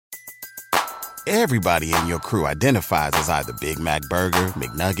Everybody in your crew identifies as either Big Mac Burger,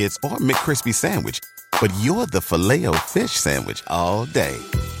 McNuggets, or McCrispy Sandwich. But you're the Filet-O-Fish Sandwich all day.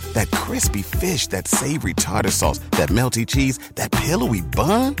 That crispy fish, that savory tartar sauce, that melty cheese, that pillowy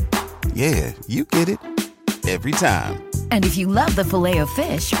bun. Yeah, you get it. Every time. And if you love the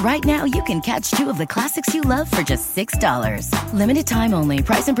Filet-O-Fish, right now you can catch 2 of the classics you love for just $6. Limited time only.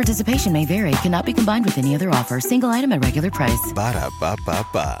 Price and participation may vary. Cannot be combined with any other offer. Single item at regular price.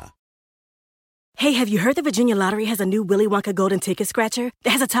 Ba-da-ba-ba-ba. Hey, have you heard the Virginia Lottery has a new Willy Wonka golden ticket scratcher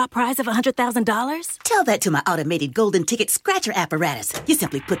that has a top prize of $100,000? Tell that to my automated golden ticket scratcher apparatus. You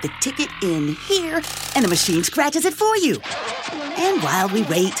simply put the ticket in here, and the machine scratches it for you. And while we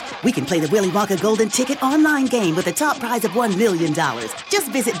wait, we can play the Willy Wonka golden ticket online game with a top prize of $1 million.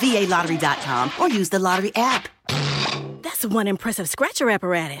 Just visit VALottery.com or use the lottery app. That's one impressive scratcher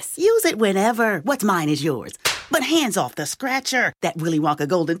apparatus. Use it whenever. What's mine is yours. But hands off the scratcher. That Willy Wonka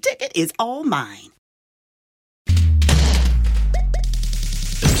golden ticket is all mine.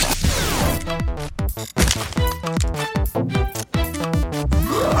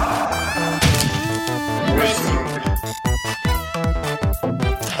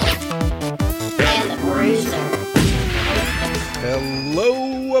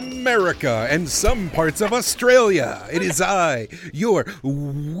 Hello, America, and some parts of Australia. It is I, your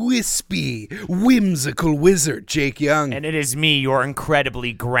wispy, whimsical wizard, Jake Young. And it is me, your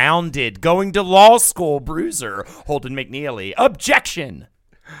incredibly grounded, going to law school bruiser, Holden McNeely. Objection!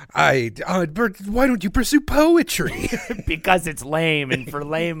 Bert, why don't you pursue poetry? Because it's lame, and for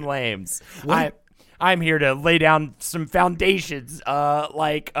lames. I'm here to lay down some foundations,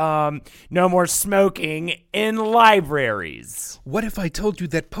 like no more smoking in libraries. What if I told you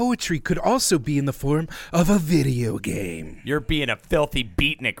that poetry could also be in the form of a video game? You're being a filthy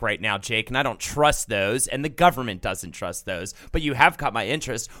beatnik right now, Jake, and I don't trust those, and the government doesn't trust those. But you have caught my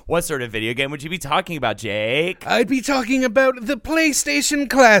interest. What sort of video game would you be talking about, Jake? I'd be talking about the PlayStation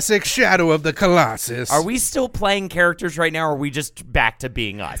Classic Shadow of the Colossus. Are we still playing characters right now, or are we just back to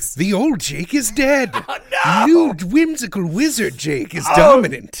being us? The old Jake is dead. Oh, no! New whimsical wizard Jake is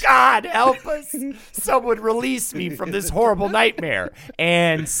dominant. God, help us. Someone release me from this horrible nightmare.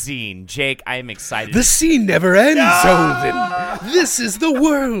 And scene. Jake, I am excited. The scene never ends, Holden. This is the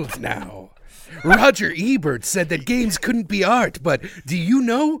world now. Roger Ebert said that games couldn't be art, but do you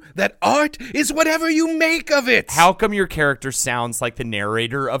know that art is whatever you make of it? How come your character sounds like the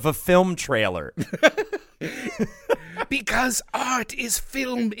narrator of a film trailer? Because art is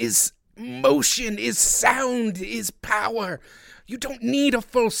film, is motion, is sound, is power. You don't need a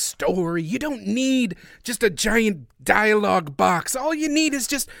full story. You don't need just a giant dialogue box. All you need is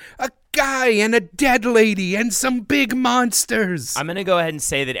just a guy and a dead lady and some big monsters. I'm going to go ahead and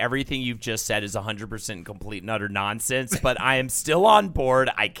say that everything you've just said is 100% complete and utter nonsense, but I am still on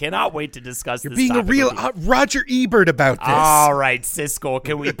board. I cannot wait to discuss You're this being a real Roger Ebert about this. All right, Siskel,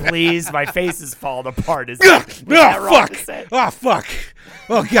 can we please? My face is falling apart. Oh, fuck.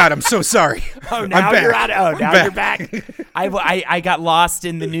 Oh, God, I'm so sorry. Oh, now you're out. Oh, now you're back. I I got lost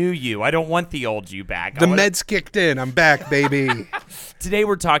in the new you. I don't want the old you back. The meds kicked in. I'm back, baby. Today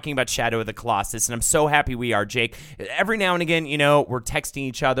we're talking about Shadow of the Colossus, and I'm so happy we are, Jake. Every now and again, we're texting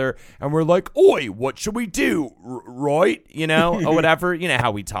each other, and we're like, oi, what should we do, right? Or whatever. You know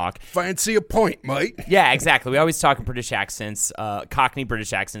how we talk. Fancy a point, mate. Yeah, exactly. We always talk in British accents, Cockney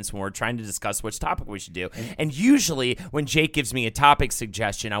British accents, when we're trying to discuss which topic we should do. And usually when Jake gives me a topic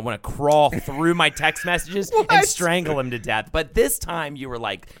suggestion, I want to crawl through my text messages and strangle him to death. But this time you were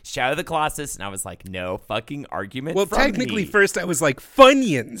like, Shadow of the Colossus, and I was like, no fucking argument Well, from technically, me. first I was like,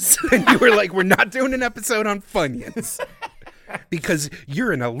 Funyuns. And you were like, we're not doing an episode on Funyuns. Because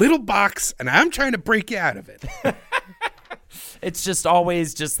you're in a little box, and I'm trying to break you out of it. It's just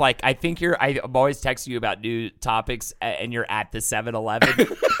always just like, I'm always texting you about new topics, and you're at the 7-Eleven.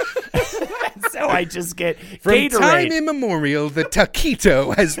 So I just get From Gatorade. time immemorial, the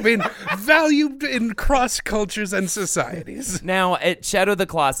taquito has been valued in cross cultures and societies. Now, Shadow of the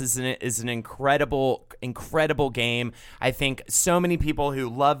Colossus is an incredible game. I think so many people who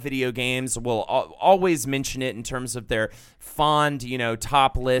love video games will always mention it in terms of their fond,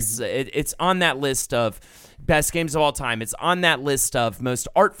 top lists. It's on that list of best games of all time. It's on that list of most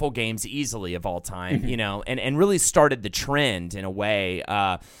artful games easily of all time, and really started the trend in a way.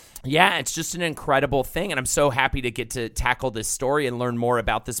 Yeah, it's just an incredible thing, and I'm so happy to get to tackle this story and learn more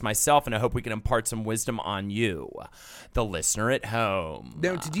about this myself, and I hope we can impart some wisdom on you, the listener at home.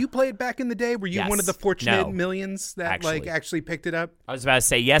 Now, did you play it back in the day? Were you one of the fortunate millions that actually picked it up? I was about to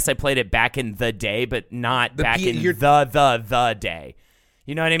say, yes, I played it back in the day, but not back in the day.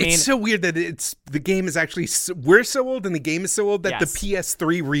 You know what I mean? It's so weird that the game is actually we're so old and the game is so old that Yes. the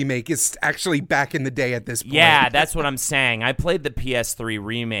PS3 remake is actually back in the day at this point. Yeah, that's what I'm saying. I played the PS3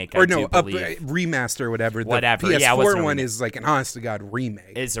 remake. Or I no, do believe. remaster or whatever. Whatever. The Yeah, it wasn't PS4 a one remake. is like an honest to God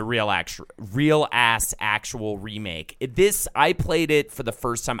remake. Is a real ass actual remake. This, I played it for the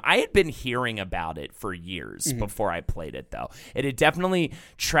first time. I had been hearing about it for years before I played it, though. It had definitely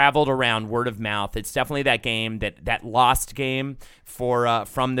traveled around word of mouth. It's definitely that game, that lost game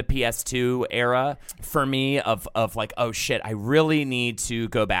from the PS2 era for me of like, oh shit, I really need to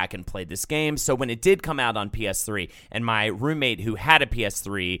go back and play this game. So when it did come out on PS3 and my roommate who had a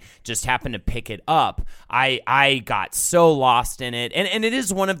PS3 just happened to pick it up, I got so lost in it. And it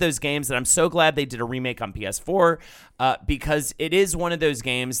is one of those games that I'm so glad they did a remake on PS4 because it is one of those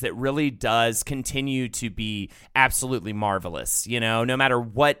games that really does continue to be absolutely marvelous. You know, no matter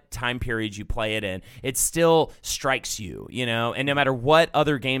what time period you play it in, it still strikes you, you know, and no matter what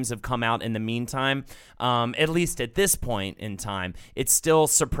other games have come out in the meantime, at least at this point in time, it still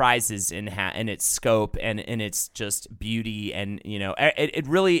surprises in its scope and in its just beauty. And, you know, it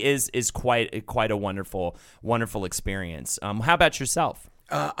really is quite a wonderful experience. How about yourself?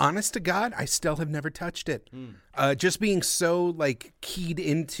 Honest to God, I still have never touched it. Just being so like keyed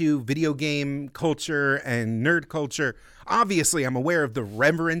into video game culture and nerd culture. Obviously, I'm aware of the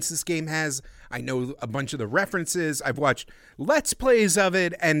reverence this game has. I know a bunch of the references. I've watched Let's Plays of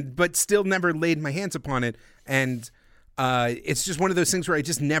it, but still never laid my hands upon it. And it's just one of those things where I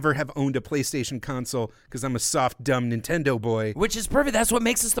just never have owned a PlayStation console because I'm a soft, dumb Nintendo boy. Which is perfect. That's what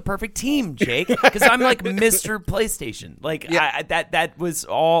makes us the perfect team, Jake. Because I'm like Mr. PlayStation. Like Yeah. that was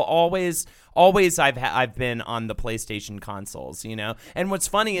always I've been on the PlayStation consoles, you know. And what's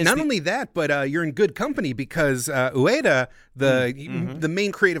funny is not only that, but you're in good company because Ueda, the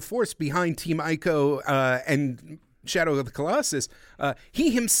main creative force behind Team Ico and Shadow of the Colossus, he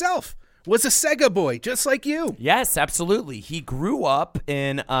himself was a Sega boy, just like you. Yes, absolutely. He grew up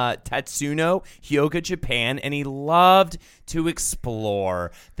in Tatsuno, Hyoga, Japan, and he loved to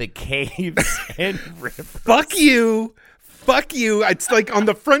explore the caves and rivers. Fuck you. Fuck you. It's like on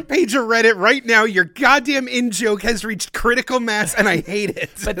the front page of Reddit right now, your goddamn in-joke has reached critical mass, and I hate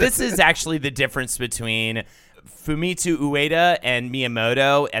it. But this is actually the difference between Fumito Ueda and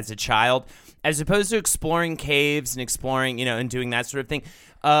Miyamoto as a child. As opposed to exploring caves and exploring, you know, and doing that sort of thing,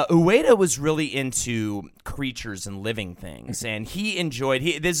 Ueda was really into creatures and living things, and he enjoyed,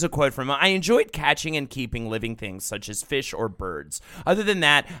 this is a quote from him, "I enjoyed catching and keeping living things such as fish or birds. Other than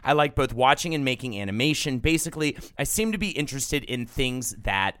that, I like both watching and making animation. Basically, I seem to be interested in things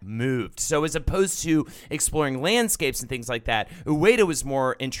that moved." So as opposed to exploring landscapes and things like that, Ueda was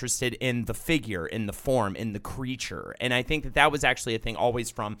more interested in the figure, in the form, in the creature, and I think that was actually a thing always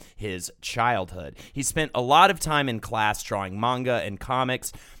from his childhood. He spent a lot of time in class drawing manga and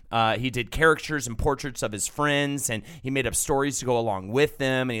comics. He did caricatures and portraits of his friends, and he made up stories to go along with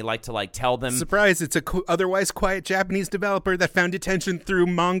them, and he liked to tell them. Surprise, it's a otherwise quiet Japanese developer that found attention through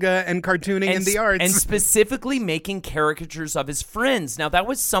manga and cartooning and the arts. And specifically making caricatures of his friends. Now, that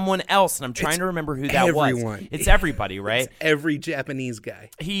was someone else, and I'm trying to remember who that was. It's everybody, right? It's every Japanese guy.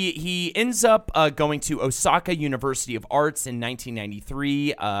 He ends up going to Osaka University of Arts in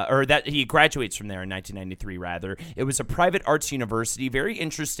 1993, or that he graduates from there in 1993, rather. It was a private arts university, very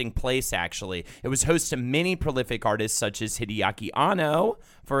interesting place, actually. It was host to many prolific artists such as Hideaki Anno,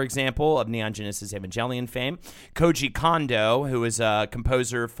 for example, of Neon Genesis Evangelion fame, Koji Kondo, who is a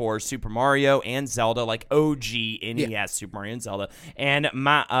composer for Super Mario and Zelda, like OG NES Super Mario and Zelda, and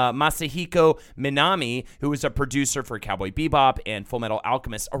Masahiko Minami, who was a producer for Cowboy Bebop and Full Metal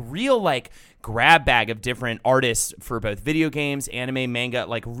Alchemist, a real grab bag of different artists for both video games, anime, manga,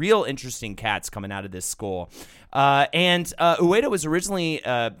 real interesting cats coming out of this school. And Ueda was originally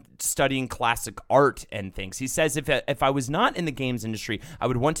studying classic art and things. He says, if I was not in the games industry, I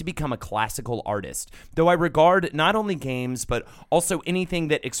would want to become a classical artist, though I regard not only games, but also anything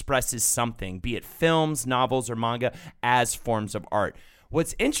that expresses something, be it films, novels, or manga, as forms of art.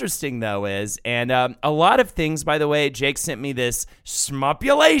 What's interesting, though, is, and a lot of things, by the way, Jake sent me this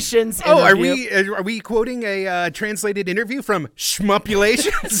Schmupulations interview. Oh, are we quoting a translated interview from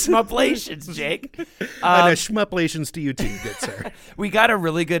Schmupulations? Schmupulations, Jake. And Schmupulations to you too, good sir. We got a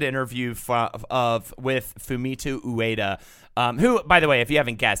really good interview with Fumito Ueda, who, by the way, if you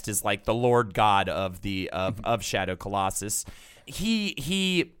haven't guessed, is the Lord God of Shadow Colossus.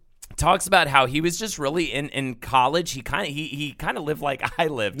 He talks about how he was just really in college. He kind of lived like I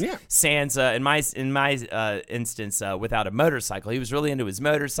lived. Yeah. Sans in my instance without a motorcycle. He was really into his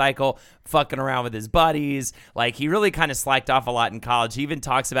motorcycle, fucking around with his buddies. Like he really kind of slacked off a lot in college. He even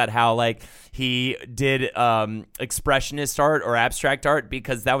talks about how like he did expressionist art or abstract art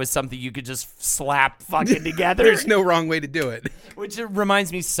because that was something you could just slap fucking together. There's no wrong way to do it. Which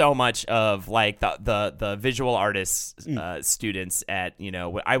reminds me so much of like the visual artists students at,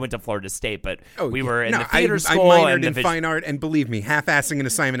 I went to Florida State, but we were in the theater school. I minored in fine art, and believe me, half-assing an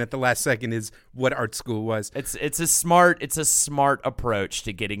assignment at the last second is what art school was. It's a smart approach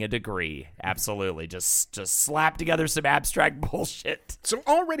to getting a degree. Absolutely, just slap together some abstract bullshit. So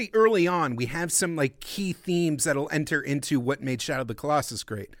already early on, we have some like key themes that'll enter into what made Shadow of the Colossus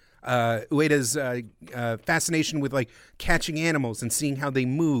great. Ueda's fascination with like catching animals and seeing how they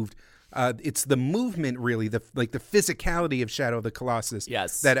moved. It's the movement, really, the physicality of Shadow of the Colossus.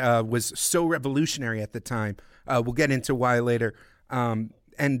 Yes. That was so revolutionary at the time. We'll get into why later. And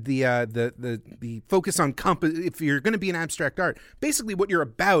the focus on if you're going to be an abstract art, basically what you're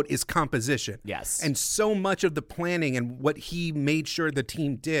about is composition. Yes. And so much of the planning and what he made sure the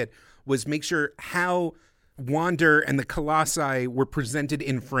team did was make sure how Wander and the Colossi were presented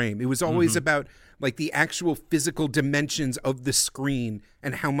in frame. It was always about like the actual physical dimensions of the screen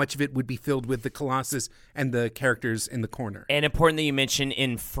and how much of it would be filled with the Colossus and the characters in the corner. And important that you mention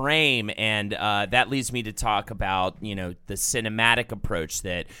in frame, and that leads me to talk about, the cinematic approach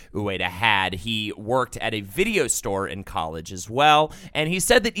that Ueda had. He worked at a video store in college as well, and he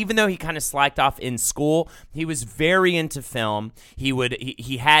said that even though he kind of slacked off in school, he was very into film.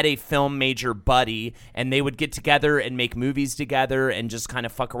 He had a film major buddy, and they would get together and make movies together and just kind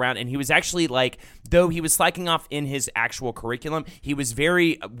of fuck around, and he was actually like, though he was slacking off in his actual curriculum, he was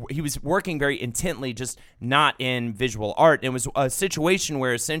working very intently, just not in visual art. It was a situation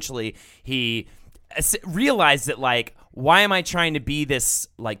where essentially he realized that, like, why am I trying to be this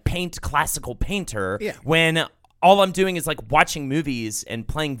like classical painter when all I'm doing is like watching movies and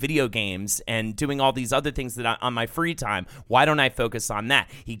playing video games and doing all these other things on my free time. Why don't I focus on that?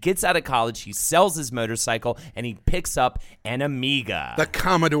 He gets out of college, he sells his motorcycle, and he picks up an Amiga. The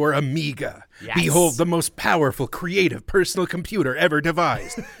Commodore Amiga. Yes. Behold, the most powerful, creative personal computer ever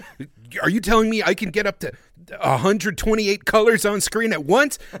devised. Are you telling me I can get up to 128 colors on screen at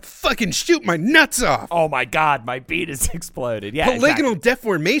once? Fucking shoot my nuts off. Oh my God, my beat has exploded. Yeah, Polygonal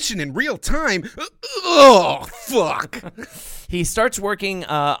deformation in real time. Oh, fuck. He starts working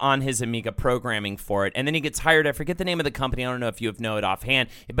on his Amiga programming for it, and then he gets hired. I forget the name of the company. I don't know if you know it offhand,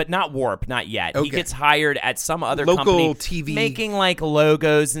 but not Warp, not yet. Okay. He gets hired at some other local company, TV, making like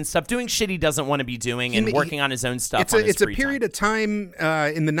logos and stuff, doing shit he doesn't want to be doing, and working on his own stuff. It's a period of time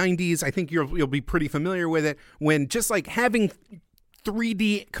in the 90s. I think you'll be pretty familiar with it, when just like having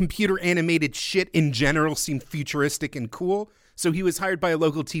 3D computer animated shit in general seemed futuristic and cool. So he was hired by a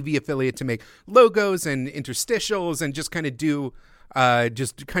local TV affiliate to make logos and interstitials and just kind of do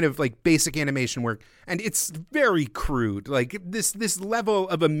just kind of like basic animation work. And it's very crude. Like this level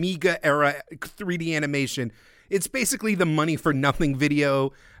of Amiga era 3D animation, it's basically the money for nothing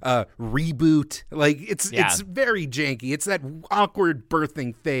video reboot. Like it's very janky. It's that awkward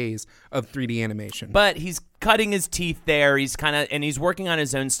birthing phase of 3D animation. But he's cutting his teeth there. He's working on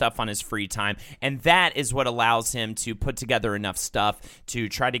his own stuff on his free time, and that is what allows him to put together enough stuff to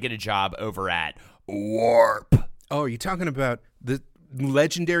try to get a job over at Warp. Oh, are you talking about the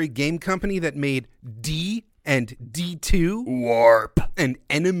legendary game company that made D and D2? Warp. And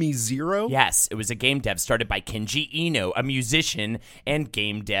Enemy Zero? Yes, it was a game dev started by Kenji Eno, a musician and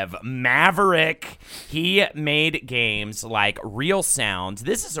game dev maverick. He made games like Real Sound.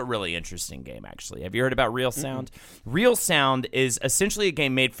 This is a really interesting game, actually. Have you heard about Real Sound? Mm-hmm. Real Sound is essentially a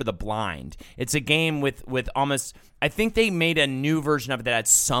game made for the blind. It's a game with almost... I think they made a new version of it that had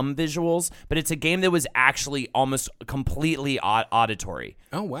some visuals, but it's a game that was actually almost completely auditory.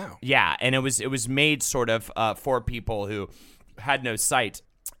 Oh, wow. Yeah, and it was made sort of for people who had no sight.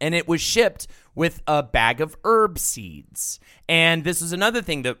 And it was shipped with a bag of herb seeds. And this is another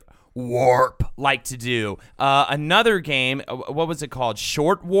thing that Warp like to do. Another game, what was it called?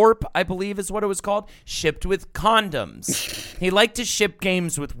 Short Warp, I believe is what it was called, shipped with condoms. He liked to ship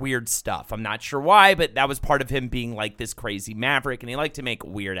games with weird stuff. I'm not sure why, but that was part of him being like this crazy maverick, and he liked to make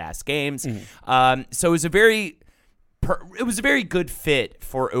weird-ass games. So it was a very it was a very good fit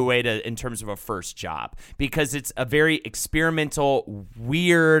for Ueda in terms of a first job, because it's a very experimental,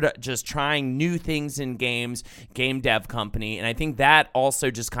 weird, just trying new things in games, game dev company. And I think that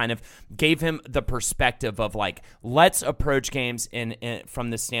also just kind of gave him the perspective of like, let's approach games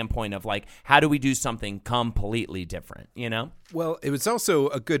from the standpoint of like, how do we do something completely different, you know? Well, it was also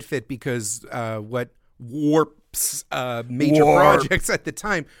a good fit because what Warp's major projects at the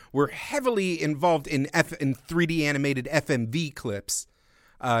time were heavily involved in 3D animated FMV clips.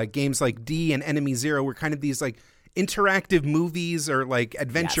 Games like D and Enemy Zero were kind of these like interactive movies or like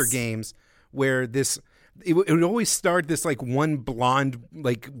adventure games where it would always start this like one blonde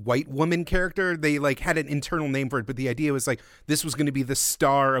like white woman character. They like had an internal name for it, but the idea was like this was going to be the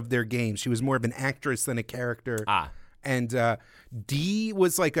star of their game. She was more of an actress than a character. And D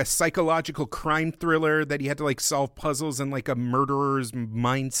was like a psychological crime thriller that you had to like solve puzzles in like a murderer's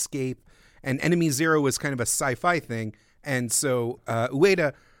mindscape. And Enemy Zero was kind of a sci-fi thing. And so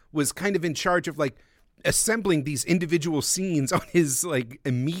Ueda was kind of in charge of like assembling these individual scenes on his like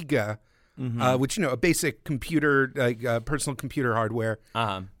Amiga, which, you know, a basic computer, like personal computer hardware.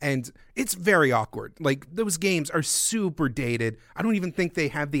 And it's very awkward. Like those games are super dated. I don't even think they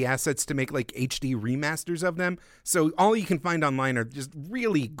have the assets to make like HD remasters of them. So all you can find online are just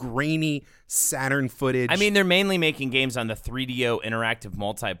really grainy Saturn footage. I mean, they're mainly making games on the 3DO interactive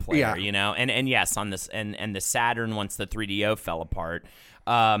multiplayer, you know, and yes, on this and the Saturn once the 3DO fell apart.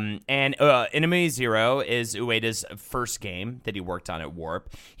 And Enemy Zero is Ueda's first game that he worked on at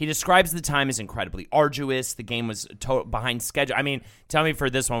Warp. He describes the time as incredibly arduous. The game was behind schedule. I mean, tell me for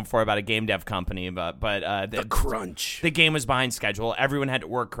this one before about a game dev company, but the crunch. The game was behind schedule. Everyone had to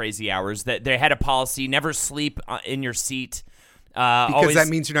work crazy hours. That they had a policy: never sleep in your seat. Because always, that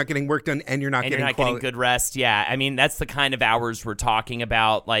means you're not getting work done and you're not getting good rest. Yeah, I mean, that's the kind of hours we're talking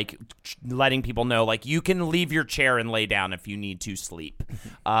about, like letting people know, like, you can leave your chair and lay down if you need to sleep.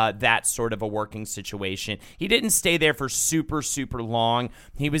 That sort of a working situation. He didn't stay there for super, super long.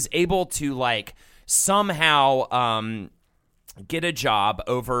 He was able to, like, somehow get a job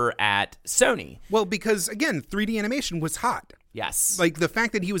over at Sony. Well, because, again, 3D animation was hot. Yes. Like the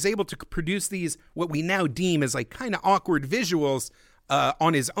fact that he was able to produce these, what we now deem as like kind of awkward visuals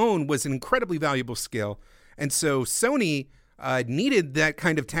on his own was an incredibly valuable skill. And so Sony needed that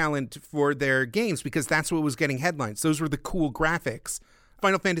kind of talent for their games because that's what was getting headlines. Those were the cool graphics.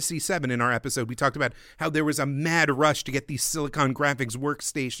 Final Fantasy VII in our episode, we talked about how there was a mad rush to get these Silicon Graphics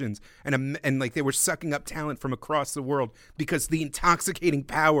workstations and like they were sucking up talent from across the world because the intoxicating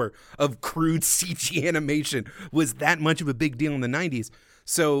power of crude CG animation was that much of a big deal in the 90s.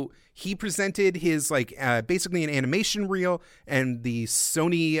 So he presented his like basically an animation reel and the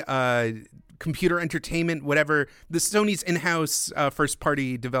Sony computer entertainment, whatever, the Sony's in-house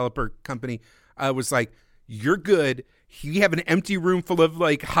first-party developer company was like, you're good. You have an empty room full of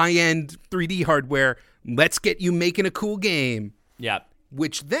like high-end 3D hardware. Let's get you making a cool game. Yeah.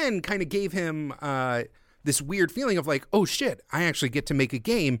 Which then kind of gave him this weird feeling of like, oh shit, I actually get to make a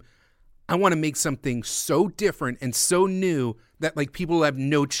game. I want to make something so different and so new that like people have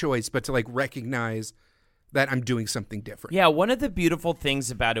no choice but to like recognize that I'm doing something different. Yeah, one of the beautiful things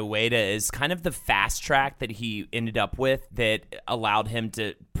about Ueda is kind of the fast track that he ended up with that allowed him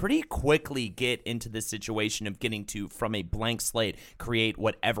to pretty quickly get into the situation of getting to, from a blank slate, create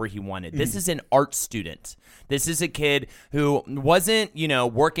whatever he wanted. This is an art student. This is a kid who wasn't,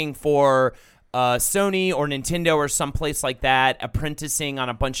 working for Sony or Nintendo or someplace like that, apprenticing on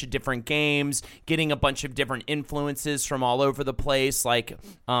a bunch of different games, getting a bunch of different influences from all over the place, like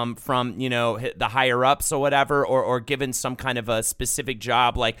from, the higher ups or whatever, or given some kind of a specific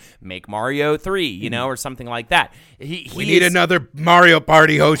job like make Mario 3, or something like that. We need another Mario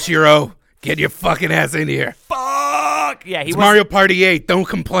Party, Hoshiro. Get your fucking ass in here. Fuck! Yeah, it's Mario Party 8. No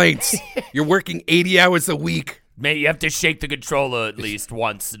complaints. You're working 80 hours a week. Man, you have to shake the controller at least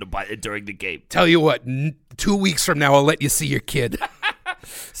once during the game. Tell you what, 2 weeks from now, I'll let you see your kid.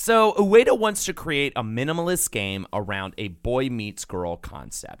 So Ueda wants to create a minimalist game around a boy meets girl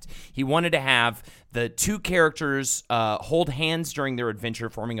concept. He wanted to have the two characters hold hands during their adventure,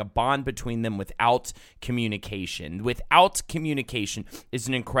 forming a bond between them without communication. Without communication is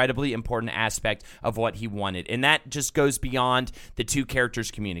an incredibly important aspect of what he wanted, and that just goes beyond the two characters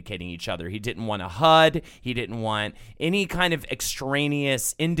communicating each other. He didn't want a HUD. He didn't want any kind of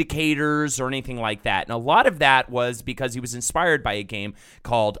extraneous indicators or anything like that, and a lot of that was because he was inspired by a game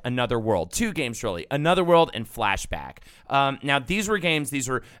called Another World. 2 games, really. Another World and Flashback. Now, these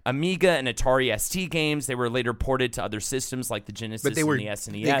were Amiga and Atari ST games. They were later ported to other systems like the Genesis and the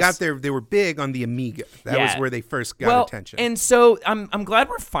SNES. They were big on the Amiga. That was where they first got attention. And so I'm glad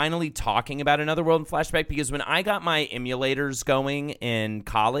we're finally talking about Another World and Flashback, because when I got my emulators going in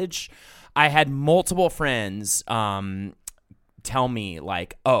college, I had multiple friends tell me,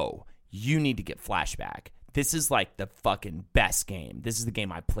 like, oh, you need to get Flashback. This is like the fucking best game. This is the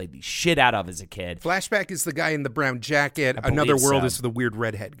game I played the shit out of as a kid. Flashback is the guy in the brown jacket. Another World is the weird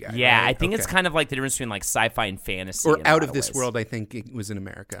redhead guy. Yeah, right? I think it's kind of like the difference between like sci-fi and fantasy. Or Out of This World, I think it was in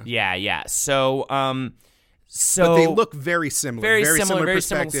America. Yeah. So, but they look very similar. Very similar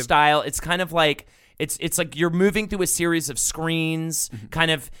style. It's kind of like it's like you're moving through a series of screens.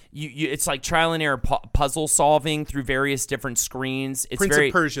 Kind of it's like trial and error puzzle solving through various different screens. It's Prince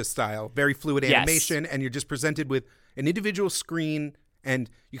of Persia style, very fluid animation, and you're just presented with an individual screen,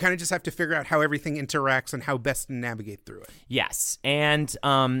 and you kind of just have to figure out how everything interacts and how best to navigate through it. Yes, and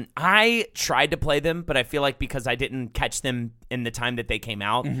I tried to play them, but I feel like because I didn't catch them in the time that they came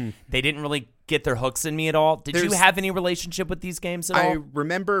out, they didn't really get their hooks in me at all. Did you have any relationship with these games at all? I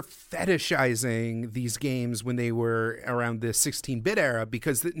remember fetishizing these games when they were around the 16-bit era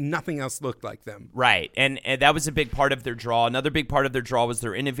because nothing else looked like them. Right, and that was a big part of their draw. Another big part of their draw was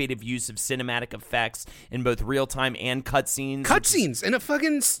their innovative use of cinematic effects in both real-time and cutscenes. Cutscenes in a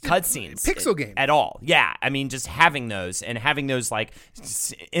fucking cutscenes pixel game. At all. Yeah, I mean, just having those like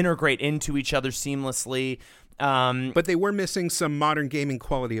integrate into each other seamlessly. But they were missing some modern gaming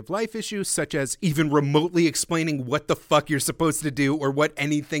quality of life issues, such as even remotely explaining what the fuck you're supposed to do or what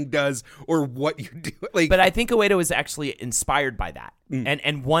anything does or what you do. But I think Ueda was actually inspired by that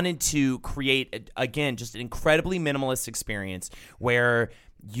and wanted to create, again, just an incredibly minimalist experience where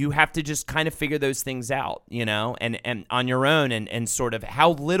you have to just kind of figure those things out, and on your own and sort of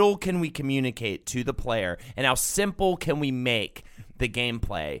how little can we communicate to the player and how simple can we make the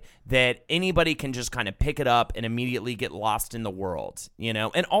gameplay that anybody can just kind of pick it up and immediately get lost in the world,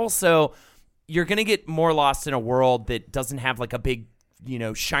 And also, you're going to get more lost in a world that doesn't have like a big,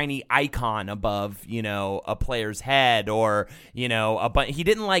 shiny icon above, a player's head or, but he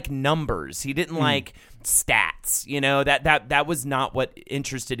didn't like numbers. He didn't like stats, that was not what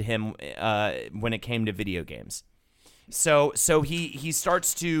interested him when it came to video games. So he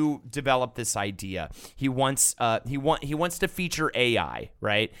starts to develop this idea. He wants to feature AI,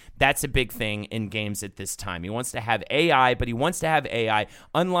 right? That's a big thing in games at this time. He wants to have AI, but he wants to have AI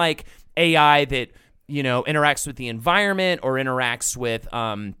unlike AI that interacts with the environment or interacts with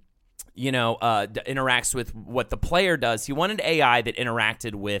interacts with what the player does. He wanted AI that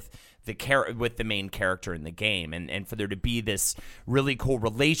interacted with the main character in the game, and for there to be this really cool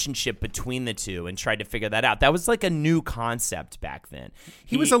relationship between the two, and tried to figure that out. That was like a new concept back then.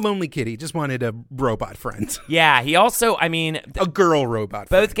 He was a lonely kid. He just wanted a robot friend. Yeah, he also, a girl robot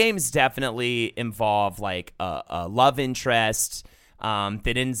friend. Both games definitely involve like a love interest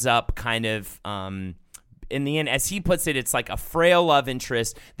that ends up kind of in the end, as he puts it, it's like a frail love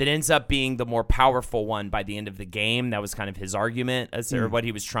interest that ends up being the more powerful one by the end of the game. That was kind of his argument, or what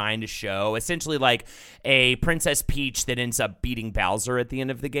he was trying to show. Essentially, like a Princess Peach that ends up beating Bowser at the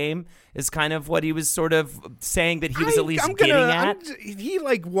end of the game is kind of what he was sort of saying that he was at least getting at. He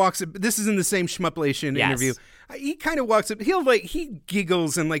like walks up. This is in the same Schmuplation interview. He kind of walks up. He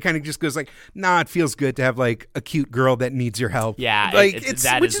giggles and like kind of just goes like, "Nah, it feels good to have like a cute girl that needs your help." Yeah, like it's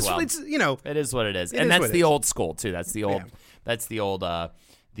that as well. It's it is what it is, and that's the old school too. That's the old. Yeah. That's the old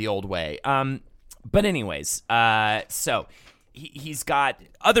way. But anyways, so he's got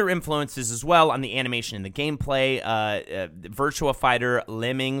other influences as well on the animation and the gameplay. Virtua Fighter,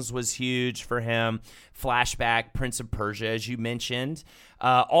 Lemmings was huge for him. Flashback, Prince of Persia, as you mentioned.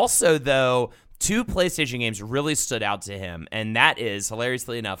 Also, though, 2 PlayStation games really stood out to him, and that is,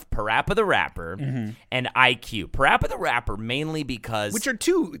 hilariously enough, Parappa the Rapper and IQ. Parappa the Rapper mainly because... Which are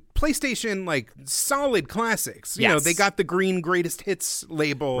 2 PlayStation, like, solid classics. You know, they got the green greatest hits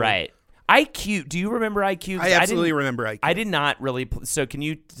label. Right. IQ, do you remember IQ? I absolutely remember IQ. I did not really... So can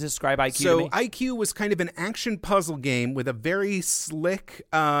you describe IQ to me? So IQ was kind of an action puzzle game with a very slick,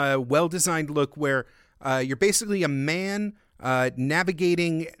 well-designed look where you're basically a man...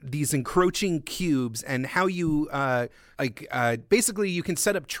 navigating these encroaching cubes, and how you basically you can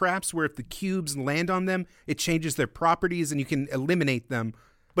set up traps where if the cubes land on them, it changes their properties and you can eliminate them.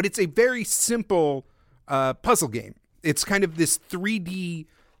 But it's a very simple puzzle game. It's kind of this 3D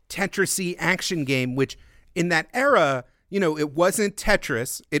Tetris-y action game, which in that era, it wasn't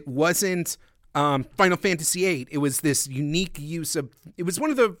Tetris, it wasn't Final Fantasy VIII. It was this unique use of. It was one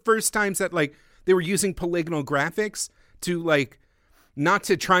of the first times that like they were using polygonal graphics to like not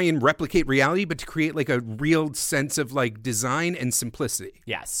to try and replicate reality, but to create like a real sense of like design and simplicity.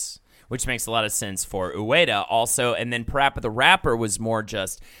 Yes, which makes a lot of sense for Ueda also. And then Parappa the Rapper was more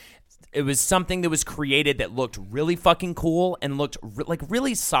just, it was something that was created that looked really fucking cool and looked like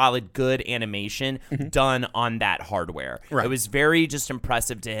really solid, good animation done on that hardware. Right. It was very just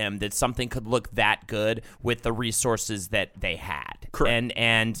impressive to him that something could look that good with the resources that they had.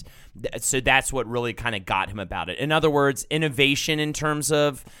 Correct. So that's what really kind of got him about it. In other words, innovation in terms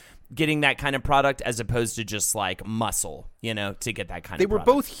of getting that kind of product as opposed to just like muscle, to get that kind They of were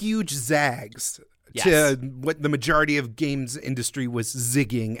product. both huge zags Yes. to what the majority of games industry was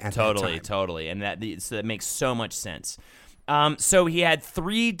zigging at that time. Totally. And so that makes so much sense. So he had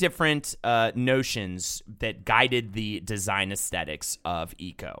 3 different notions that guided the design aesthetics of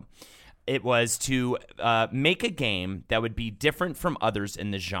Eco. It was to make a game that would be different from others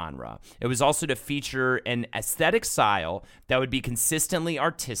in the genre. It was also to feature an aesthetic style that would be consistently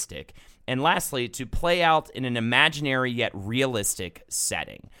artistic. And lastly, to play out in an imaginary yet realistic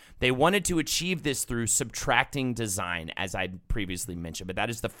setting. They wanted to achieve this through subtracting design, as I previously mentioned, but that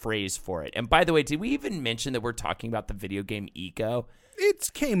is the phrase for it. And by the way, did we even mention that we're talking about the video game Eco?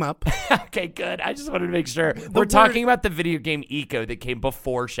 It came up. Okay, good. I just wanted to make sure. We're talking about the video game Eco that came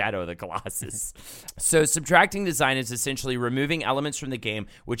before Shadow of the Colossus. So subtracting design is essentially removing elements from the game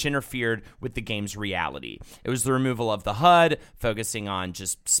which interfered with the game's reality. It was the removal of the HUD, focusing on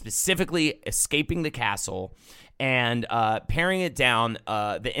just specifically escaping the castle, and paring it down,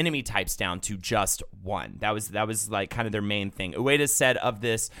 the enemy types down to just one. That was like kind of their main thing. Ueda said of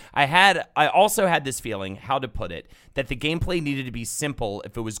this, I also had this feeling, how to put it, that the gameplay needed to be simple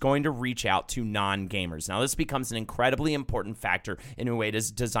if it was going to reach out to non-gamers. Now, this becomes an incredibly important factor in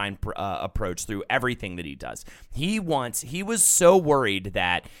Ueda's design approach through everything that he does. He was so worried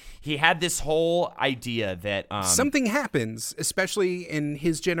that he had this whole idea that something happens, especially in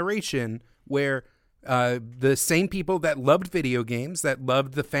his generation, where the same people that loved video games, that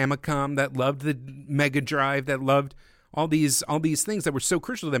loved the Famicom, that loved the Mega Drive, that loved all these things that were so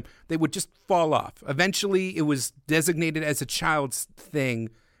crucial to them, they would just fall off. Eventually, it was designated as a child's thing,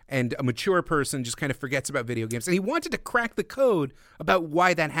 and a mature person just kind of forgets about video games. And he wanted to crack the code about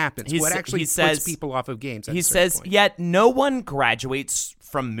why that happens, what actually puts people off of games. He says, yet no one graduates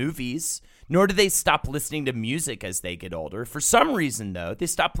from movies, nor do they stop listening to music as they get older. For some reason, though, they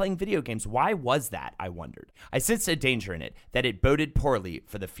stop playing video games. Why was that, I wondered. I sensed a danger in it, that it boded poorly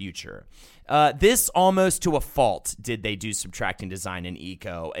for the future. This almost to a fault did they do subtracting design in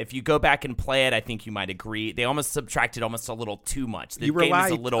Eco. If you go back and play it, I think you might agree. They almost subtracted almost a little too much. The you game rely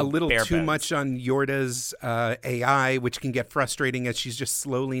is a little too bones. much on Yorda's AI, which can get frustrating as she's just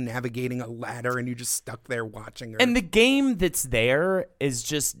slowly navigating a ladder and you're just stuck there watching her. And the game that's there is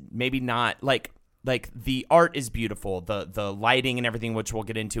just maybe not like the art is beautiful, the lighting and everything, which we'll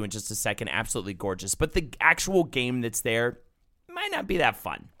get into in just a second, absolutely gorgeous. But the actual game that's there might not be that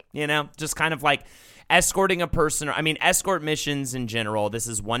fun. Just kind of like escorting a person. Escort missions in general. This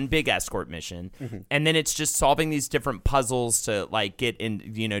is one big escort mission. Mm-hmm. And then it's just solving these different puzzles to like get in,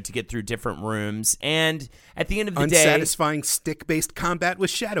 to get through different rooms. And at the end of the day, unsatisfying stick-based combat with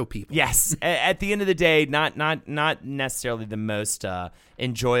shadow people. Yes. At the end of the day, not necessarily the most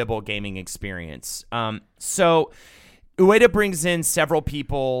enjoyable gaming experience. So Ueda brings in several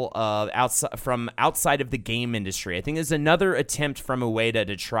people outside of the game industry. I think there's another attempt from Ueda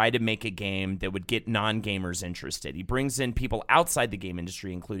to try to make a game that would get non-gamers interested. He brings in people outside the game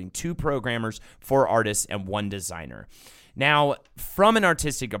industry, including 2 programmers, 4 artists, and 1 designer. Now, from an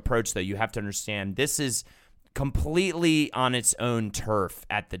artistic approach, though, you have to understand this is completely on its own turf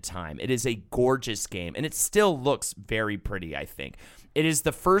at the time. It is a gorgeous game, and it still looks very pretty, I think. It is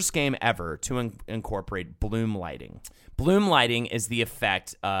the first game ever to incorporate bloom lighting. Bloom lighting is the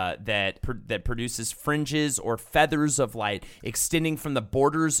effect that produces fringes or feathers of light extending from the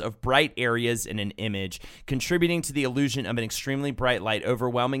borders of bright areas in an image, contributing to the illusion of an extremely bright light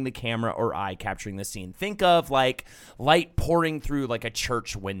overwhelming the camera or eye, capturing the scene. Think of like light pouring through like a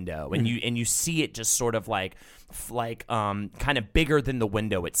church window, and you see it just sort of like kind of bigger than the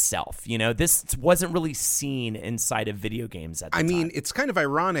window itself. This wasn't really seen inside of video games at the time. It's kind of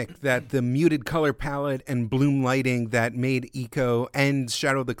ironic that the muted color palette and bloom lighting that made Eco and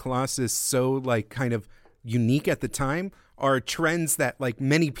Shadow of the Colossus so like kind of unique at the time are trends that like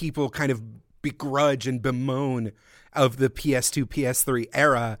many people kind of begrudge and bemoan of the PS2, PS3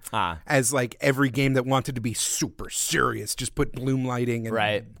 era as like every game that wanted to be super serious just put bloom lighting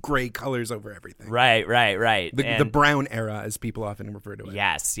and gray colors over everything. Right. The brown era, as people often refer to it.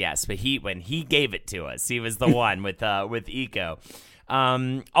 Yes. But when he gave it to us, he was the one with Eco.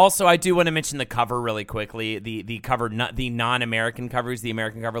 Also, I do want to mention the cover really quickly. The cover, the non-American covers. The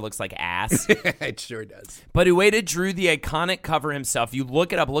American cover looks like ass. It sure does. But Ueda drew the iconic cover himself. You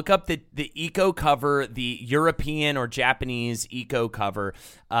look it up. Look up the Eco cover, the European or Japanese Eco cover.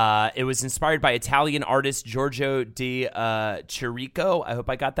 It was inspired by Italian artist Giorgio di Chirico. I hope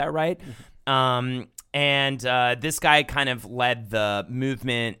I got that right. And this guy kind of led the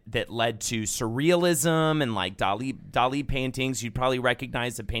movement that led to surrealism and like Dali paintings. You'd probably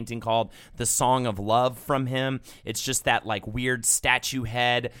recognize a painting called The Song of Love from him. It's just that like weird statue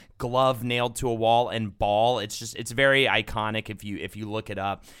head, glove nailed to a wall, and ball. It's very iconic if you look it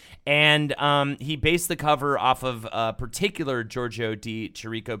up. And he based the cover off of a particular Giorgio di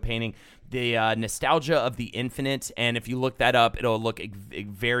Chirico painting, the Nostalgia of the Infinite. And if you look that up, it'll look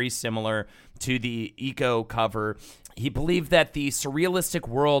very similar to the Eco cover. He believed that the surrealistic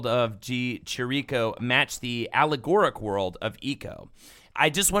world of Di Chirico matched the allegoric world of Eco.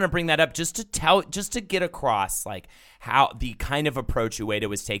 I just want to bring that up just to get across like how the kind of approach Ueda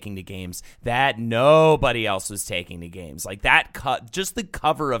was taking to games that nobody else was taking to games. Like that just the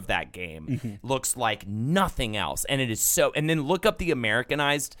cover of that game looks like nothing else, and it is so. And then look up the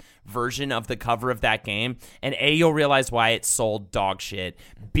Americanized version of the cover of that game, and A, you'll realize why it sold dog shit.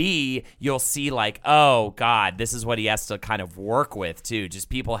 B, you'll see like, oh God, this is what he has to kind of work with too. Just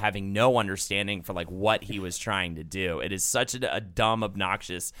people having no understanding for like what he was trying to do. It is such a dumb,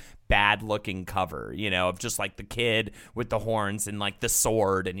 obnoxious, bad-looking cover, you know, of just like the kid with the horns and like the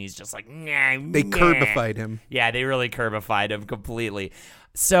sword, and he's just like, nah. They curbified him. Yeah, they really curbified him completely.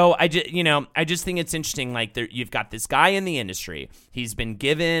 So I just think it's interesting. Like you've got this guy in the industry. He's been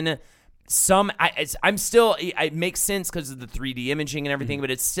given some. I'm still. It makes sense because of the 3D imaging and everything,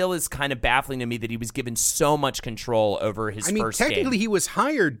 but it still is kind of baffling to me that he was given so much control over his first game. Technically, he was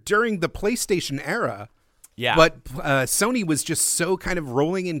hired during the PlayStation era. Yeah, but Sony was just so kind of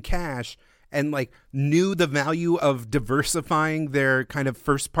rolling in cash and like knew the value of diversifying their kind of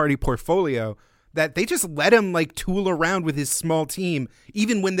first-party portfolio that they just let him like tool around with his small team,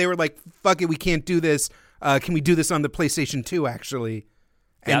 even when they were like, fuck it, we can't do this. Can we do this on the PlayStation 2, actually?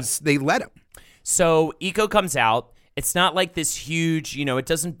 And they let him. So Eco comes out. It's not like this huge, it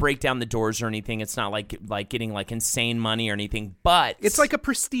doesn't break down the doors or anything. It's not like getting like insane money or anything, but it's like a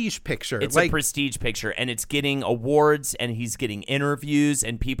prestige picture. It's a prestige picture, and it's getting awards, and he's getting interviews,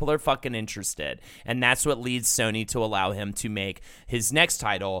 and people are fucking interested. And that's what leads Sony to allow him to make his next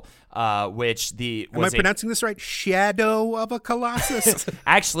title, which Am I pronouncing this right? Shadow of a Colossus?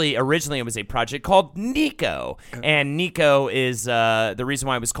 Actually, originally it was a project called Nico, and Nico is the reason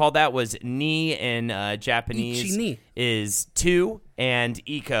why it was called that was Ni in Japanese Ichi-ni is 2, and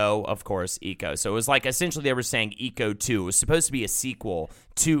Eco, of course, Eco. So it was like essentially they were saying Eco 2. It was supposed to be a sequel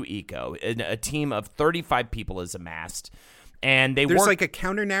to Eco. A team of 35 people is amassed. And there's like a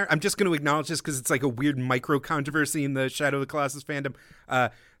counter narrative. I'm just going to acknowledge this because it's like a weird micro controversy in the Shadow of the Colossus fandom.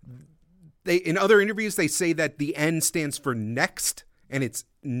 They in other interviews they say that the N stands for next, and it's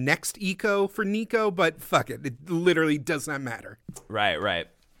next Eco for Nico, but fuck it, it literally does not matter. Right.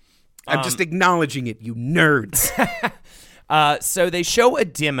 I'm just acknowledging it, you nerds. So they show a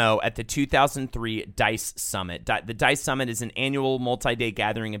demo at the 2003 DICE Summit. The DICE Summit is an annual multi-day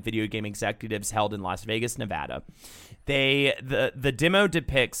gathering of video game executives held in Las Vegas, Nevada. The demo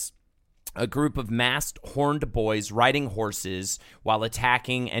depicts a group of masked horned boys riding horses while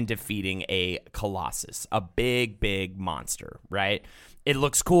attacking and defeating a Colossus, a big monster, right? It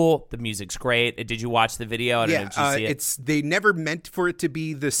looks cool. The music's great. Did you watch the video? I don't know if you see it. They never meant for it to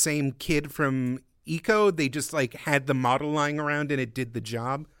be the same kid from Eco. They just like had the model lying around and it did the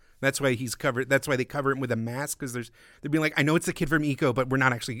job. That's why he's covered. That's why they cover him with a mask, because they'd be like, I know it's the kid from Eco, but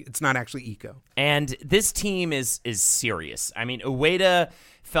it's not actually Eco. And this team is serious. I mean, Ueda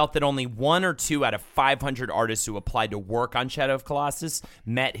felt that only 1 or 2 out of 500 artists who applied to work on Shadow of Colossus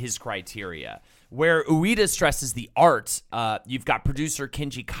met his criteria. Where Ueda stresses the art, you've got producer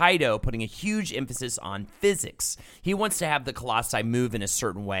Kenji Kaido putting a huge emphasis on physics. He wants to have the Colossi move in a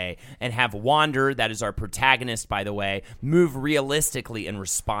certain way and have Wander, that is our protagonist, by the way, move realistically in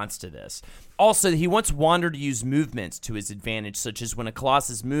response to this. Also, he wants Wander to use movements to his advantage, such as when a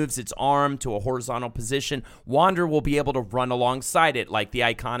Colossus moves its arm to a horizontal position, Wander will be able to run alongside it, like the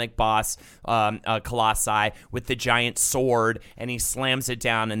iconic boss Colossi with the giant sword, and he slams it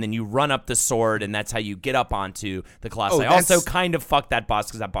down, and then you run up the sword, and that's how you get up onto the Colossi. Also, kind of fuck that boss,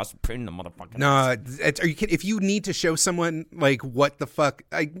 because that boss is putting the motherfucking... No, are you kidding? If you need to show someone, like, what the fuck...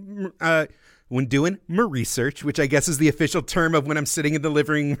 when doing my research, which I guess is the official term of when I'm sitting in the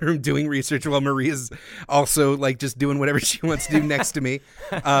living room doing research while Marie is also like just doing whatever she wants to do next to me.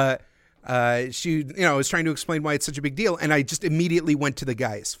 she was trying to explain why it's such a big deal, and I just immediately went to the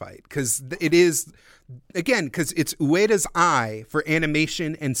Gaius fight because it is, again, because it's Ueda's eye for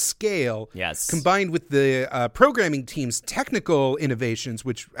animation and scale, combined with the programming team's technical innovations,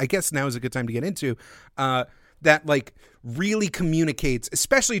 which I guess now is a good time to get into, that like really communicates,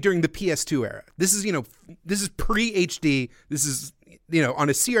 especially during the PS2 era. This is pre-HD. This is on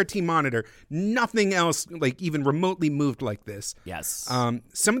a CRT monitor, nothing else like even remotely moved like this. Yes.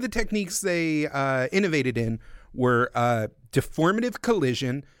 Some of the techniques they innovated in were deformative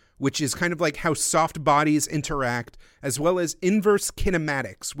collision, which is kind of like how soft bodies interact, as well as inverse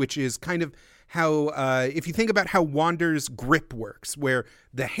kinematics, which is kind of how, if you think about how Wander's grip works, where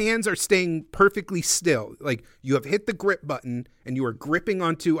the hands are staying perfectly still. Like you have hit the grip button and you are gripping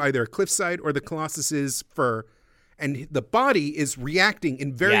onto either a cliffside or the Colossus's fur, and the body is reacting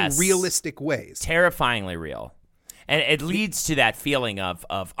in very realistic ways. Terrifyingly real. And it leads to that feeling of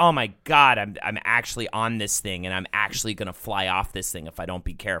oh my God, I'm actually on this thing, and I'm actually going to fly off this thing if I don't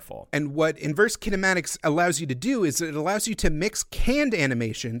be careful. And what inverse kinematics allows you to do is it allows you to mix canned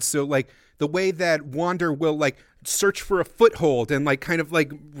animation. So like the way that Wander will like search for a foothold and like kind of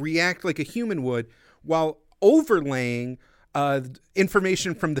like react like a human would, while overlaying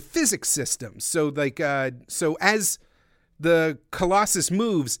information from the physics system. So like so as the Colossus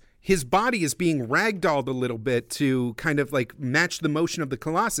moves, his body is being ragdolled a little bit to kind of like match the motion of the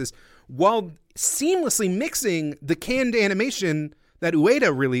Colossus, while seamlessly mixing the canned animation that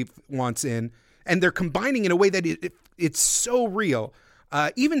Ueda really wants in, and they're combining in a way that it's so real.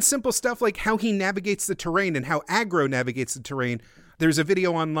 Even simple stuff like how he navigates the terrain and how Aggro navigates the terrain. There's a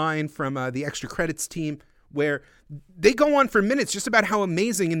video online from the Extra Credits team where they go on for minutes just about how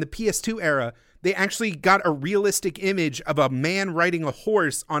amazing in the PS2 era they actually got a realistic image of a man riding a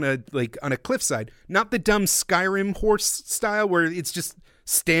horse on a cliffside. Not the dumb Skyrim horse style where it's just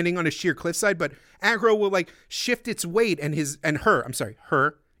standing on a sheer cliffside, but Aggro will like shift its weight and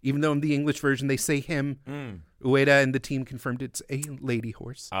her, even though in the English version they say him. Ueda and the team confirmed it's a lady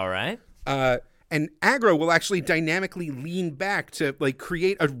horse. All right. And Aggro will actually dynamically lean back to like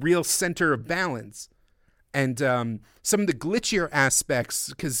create a real center of balance. And some of the glitchier aspects,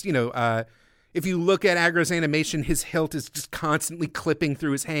 because, if you look at Aggro's animation, his hilt is just constantly clipping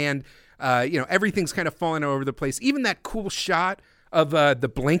through his hand. Everything's kind of falling all over the place. Even that cool shot of the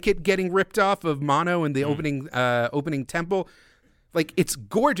blanket getting ripped off of Mono in the opening temple, like it's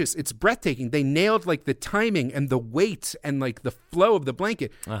gorgeous. It's breathtaking. They nailed like the timing and the weight and like the flow of the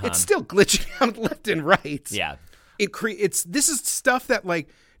blanket. It's still glitching out left and right. Yeah. This is stuff that like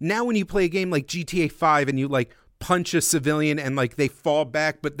now when you play a game like GTA 5 and you like punch a civilian and like they fall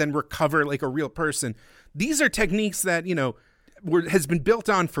back but then recover like a real person. These are techniques that, has been built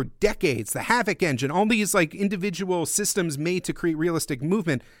on for decades. The Havoc engine, all these like individual systems made to create realistic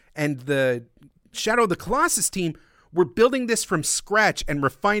movement, and the Shadow of the Colossus team were building this from scratch and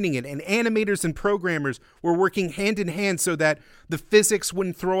refining it, and animators and programmers were working hand in hand so that the physics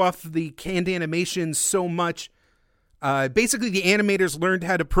wouldn't throw off the canned animation so much. Basically, the animators learned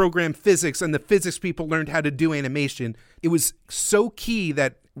how to program physics, and the physics people learned how to do animation. It was so key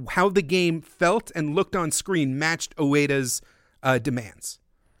that how the game felt and looked on screen matched Ueda's demands.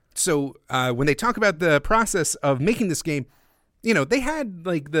 So when they talk about the process of making this game, they had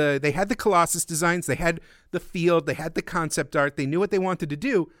the Colossus designs, they had the field, they had the concept art, they knew what they wanted to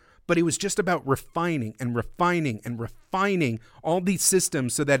do, but it was just about refining and refining and refining all these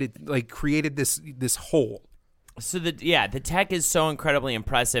systems so that it like created this whole. So the tech is so incredibly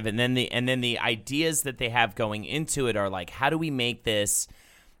impressive, and then the ideas that they have going into it are like, how do we make this,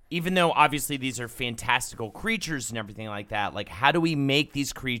 even though obviously these are fantastical creatures and everything like that, like how do we make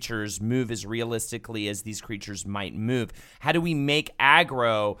these creatures move as realistically as these creatures might move? How do we make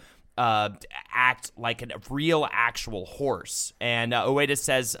Aggro act like a real actual horse? And Ueda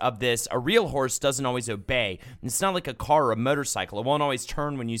says of this, a real horse doesn't always obey. It's not like a car or a motorcycle. It won't always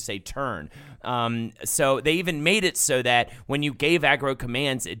turn when you say turn. So they even made it so that when you gave Aggro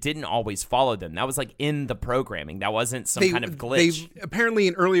commands, it didn't always follow them. That was like in the programming. That wasn't some kind of glitch. Apparently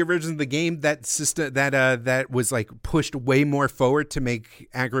in earlier versions of the game, that system that was like pushed way more forward to make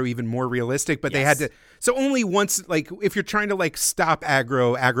Aggro even more realistic, but they had to. So only once, like if you're trying to like stop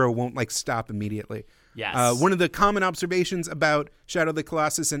Aggro won't like stop immediately. Yes. One of the common observations about Shadow of the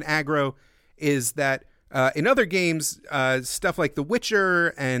Colossus and Aggro is that in other games, stuff like The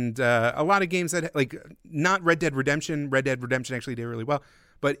Witcher and a lot of games that like not Red Dead Redemption actually did really well,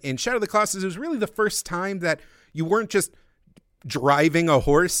 but in Shadow of the Colossus, it was really the first time that you weren't just driving a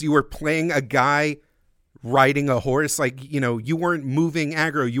horse, you were playing a guy riding a horse. Like, you weren't moving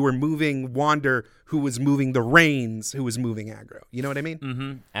aggro. You were moving Wander, who was moving the reins, who was moving aggro. You know what I mean?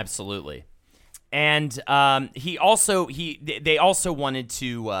 Mm-hmm. Absolutely. And they also wanted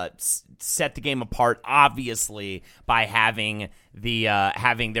to set the game apart, obviously, by having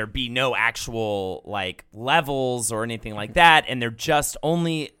there be no actual like levels or anything like that, and they're just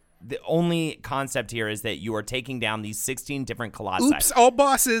the only concept here is that you are taking down these 16 different colossi. Oops, all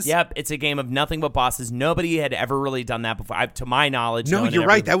bosses. Yep, it's a game of nothing but bosses. Nobody had ever really done that before, to my knowledge. No, you're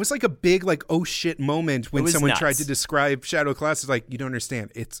right. That was like a big like oh shit moment when someone tried to describe Shadow of the Colossus. Like, you don't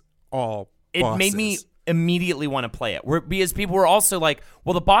understand. It's all it bosses. Made me immediately want to play it. Because people were also like,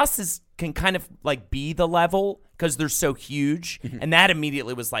 well, the bosses can kind of like be the level because they're so huge. And that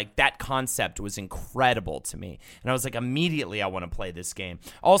immediately was like, that concept was incredible to me. And I was like, immediately I want to play this game.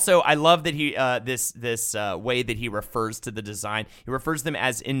 Also, I love that he this way that he refers to the design. He refers them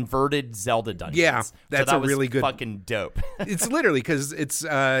as inverted Zelda dungeons. Yeah, that's really good. Fucking dope. It's literally because it's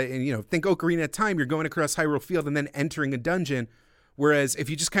think Ocarina of Time. You're going across Hyrule Field and then entering a dungeon. Whereas if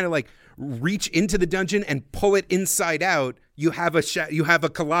you just kind of like reach into the dungeon and pull it inside out, you have a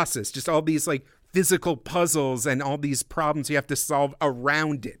Colossus. Just all these like physical puzzles and all these problems you have to solve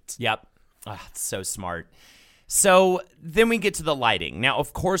around it. Yep. It's so smart. So then we get to the lighting. Now,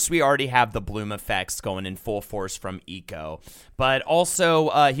 of course, we already have the bloom effects going in full force from Eco, but also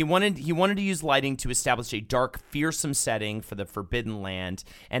he wanted to use lighting to establish a dark, fearsome setting for the Forbidden Land,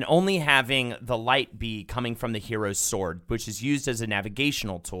 and only having the light be coming from the hero's sword, which is used as a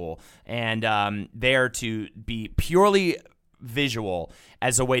navigational tool, and there to be purely visual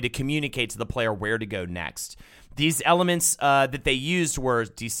as a way to communicate to the player where to go next. These elements that they used were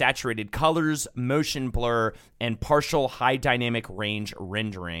desaturated colors, motion blur, and partial high dynamic range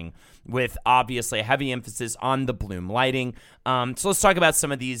rendering, with obviously a heavy emphasis on the bloom lighting. So let's talk about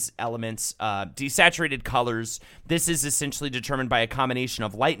some of these elements. Desaturated colors. This is essentially determined by a combination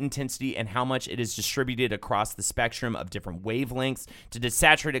of light intensity and how much it is distributed across the spectrum of different wavelengths. To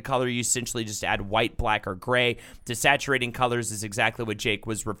desaturated color, you essentially just add white, black, or gray. Desaturating colors is exactly what Jake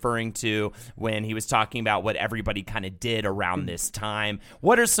was referring to when he was talking about what everybody kind of did around this time.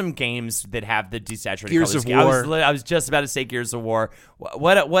 What are some games that have the desaturated Gears colors? of War. I was just about to say Gears of War.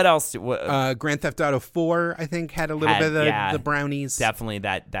 What else? Grand Theft Auto 4, I think, had a little bit of the brownies. Definitely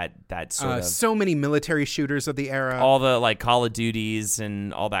that sort of. So many military shooters of the era. All the like Call of Duties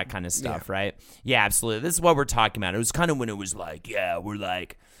and all that kind of stuff, right? Yeah, absolutely. This is what we're talking about. It was kind of when it was like, it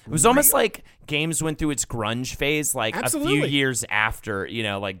was almost like games went through its grunge phase, like Absolutely. a few years after,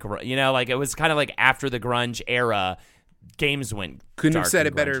 like it was kind of like after the grunge era. Games went Couldn't dark have said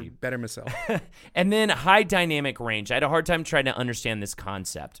and it grungy. better myself. And then high dynamic range. I had a hard time trying to understand this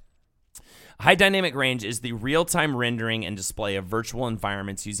concept. High dynamic range is the real-time rendering and display of virtual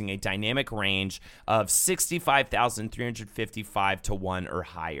environments using a dynamic range of 65,355 to 1 or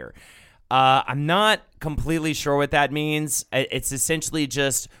higher. I'm not completely sure what that means. It's essentially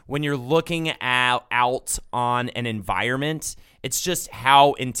just when you're looking out on an environment, it's just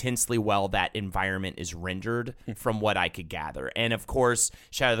how intensely well that environment is rendered from what I could gather. And of course,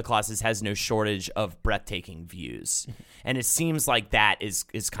 Shadow of the Colossus has no shortage of breathtaking views. And it seems like that is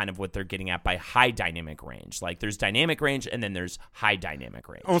kind of what they're getting at by high dynamic range. Like there's dynamic range and then there's high dynamic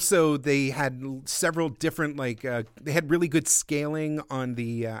range. Also, they had several different, they had really good scaling on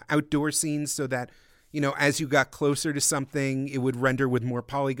the outdoor scenes so that, as you got closer to something, it would render with more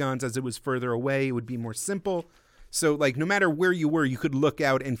polygons. As it was further away, it would be more simple. So, no matter where you were, you could look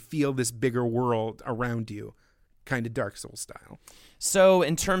out and feel this bigger world around you, kind of Dark Souls style. So,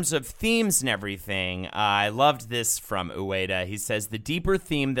 in terms of themes and everything, I loved this from Ueda. He says, the deeper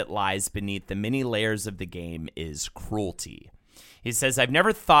theme that lies beneath the many layers of the game is cruelty. He says, I've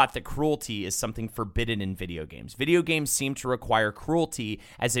never thought that cruelty is something forbidden in video games. Video games seem to require cruelty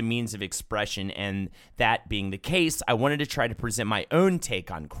as a means of expression, and that being the case, I wanted to try to present my own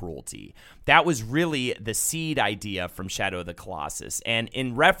take on cruelty. That was really the seed idea from Shadow of the Colossus. And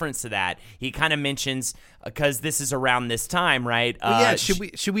in reference to that, he kind of mentions, because this is around this time, right?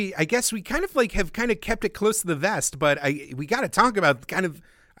 Should we, I guess we kind of have kind of kept it close to the vest, but we got to talk about kind of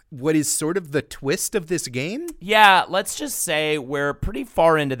what is sort of the twist of this game? Yeah, let's just say we're pretty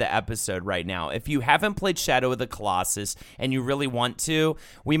far into the episode right now. If you haven't played Shadow of the Colossus and you really want to,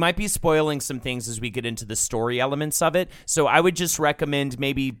 we might be spoiling some things as we get into the story elements of it. So I would just recommend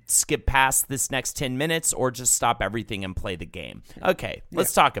maybe skip past this next 10 minutes or just stop everything and play the game. Okay,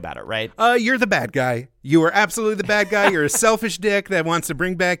 let's talk about it, right? You're the bad guy. You are absolutely the bad guy. You're a selfish dick that wants to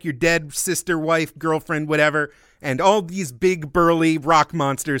bring back your dead sister, wife, girlfriend, whatever. And all these big, burly rock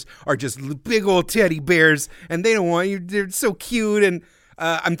monsters are just big old teddy bears, and they don't want you. They're so cute. And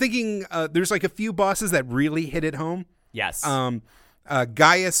I'm thinking there's like a few bosses that really hit it home. Yes.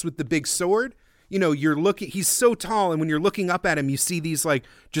 Gaius with the big sword. You know, he's so tall, and when you're looking up at him, you see these like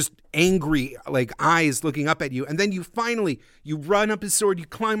just angry like eyes looking up at you. And then you run up his sword, you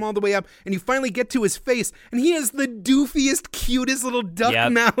climb all the way up, and you finally get to his face, and he has the doofiest, cutest little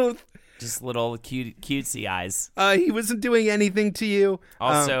duck mouth. Just little cutesy eyes. He wasn't doing anything to you.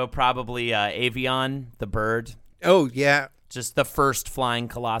 Also, probably Avion, the bird. Oh, yeah. Just the first flying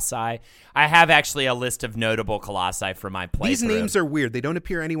colossi. I have actually a list of notable colossi for my playthrough. These names are weird. They don't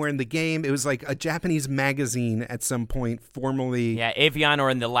appear anywhere in the game. It was like a Japanese magazine at some point formerly. Yeah, Avion, or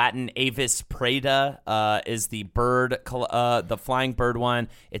in the Latin, Avis preda, is the bird, the flying bird one.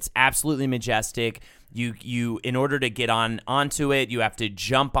 It's absolutely majestic. You in order to get onto it, you have to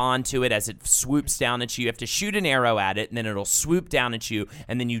jump onto it as it swoops down at you. You have to shoot an arrow at it, and then it'll swoop down at you,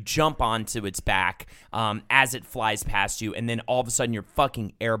 and then you jump onto its back as it flies past you, and then all of a sudden you're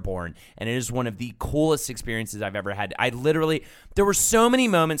fucking airborne. And it is one of the coolest experiences I've ever had. There were so many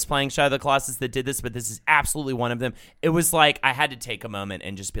moments playing Shadow of the Colossus that did this, but this is absolutely one of them. It was like I had to take a moment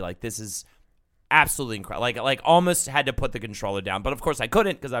and just be like, this is absolutely incredible. Like almost had to put the controller down, but of course I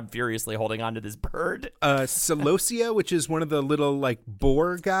couldn't because I'm furiously holding on to this bird. Celosia, which is one of the little like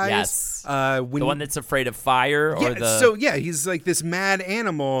boar guys. Yes. The one that's afraid of fire. He's like this mad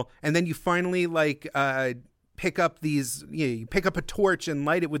animal, and then you finally like pick up you pick up a torch and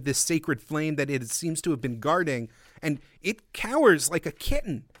light it with this sacred flame that it seems to have been guarding, and it cowers like a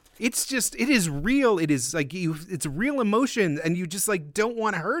kitten. It is real. It is like it's real emotion, and you just like don't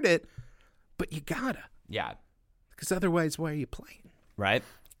want to hurt it. But you gotta. Yeah. Because otherwise, why are you playing? Right.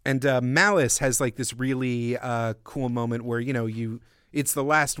 And Malice has like this really cool moment where, it's the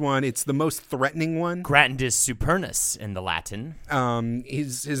last one. It's the most threatening one. Grandis supernus in the Latin.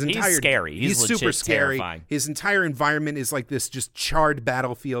 He's scary. He's super scary. Terrifying. His entire environment is like this just charred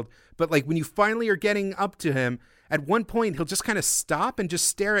battlefield. But like when you finally are getting up to him, at one point he'll just kind of stop and just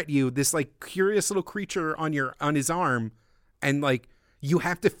stare at you, this like curious little creature on his arm, and like you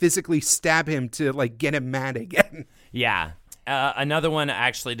have to physically stab him to like get him mad again. Yeah. Another one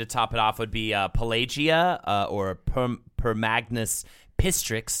actually to top it off would be Pelagia or Permagnus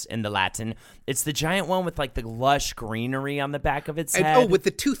Pistrix in the Latin. It's the giant one with like the lush greenery on the back of its head. Oh, with the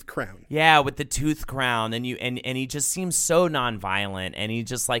tooth crown. Yeah, with the tooth crown, and he just seems so nonviolent, and he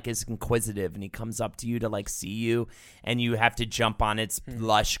just like is inquisitive, and he comes up to you to like see you, and you have to jump on its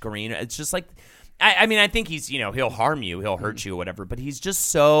lush green. It's just like, I mean, I think he's, he'll harm you, he'll hurt you, or whatever, but he's just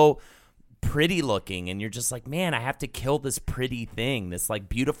so pretty looking, and you're just like, man, I have to kill this pretty thing, this like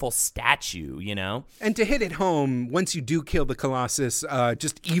beautiful statue, And to hit it home, once you do kill the Colossus,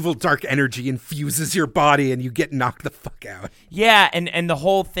 just evil dark energy infuses your body, and you get knocked the fuck out. Yeah, and the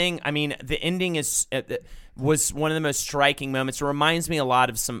whole thing, I mean, the ending was one of the most striking moments. It reminds me a lot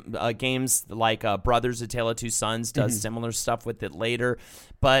of some games like Brothers: A Tale of Two Sons does similar stuff with it later.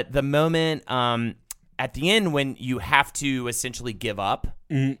 But the moment at the end when you have to essentially give up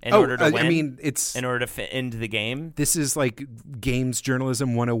in order to win, I mean, in order to end the game. This is like games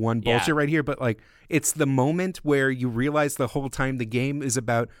journalism 101 bullshit right here, but like it's the moment where you realize the whole time the game is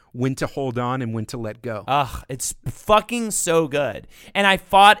about when to hold on and when to let go. Ugh, it's fucking so good. And I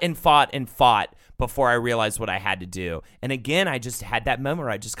fought and fought and fought before I realized what I had to do. And again, I just had that moment where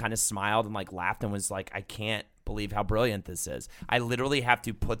I just kind of smiled and like laughed and was like, I can't believe how brilliant this is. I literally have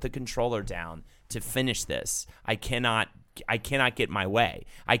to put the controller down to finish this. I cannot get my way.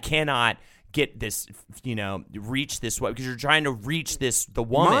 I cannot get this, reach this way, because you're trying to reach the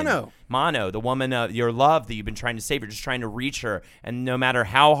woman. Mono, the woman your love that you've been trying to save. You're just trying to reach her, and no matter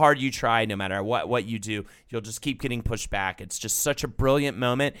how hard you try, no matter what you do, you'll just keep getting pushed back. It's just such a brilliant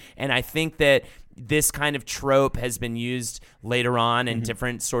moment, and I think that this kind of trope has been used later on in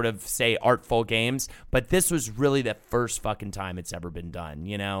different sort of, say, artful games, but this was really the first fucking time it's ever been done,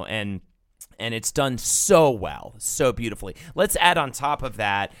 and it's done so well, so beautifully. Let's add on top of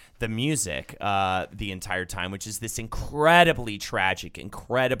that the music the entire time, which is this incredibly tragic,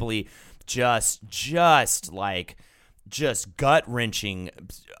 incredibly just gut-wrenching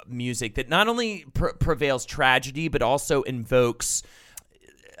music that not only prevails tragedy, but also invokes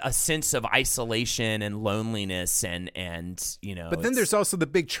a sense of isolation and loneliness and But then there's also the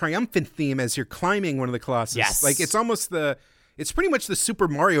big triumphant theme as you're climbing one of the Colossus. Yes. Like it's pretty much the Super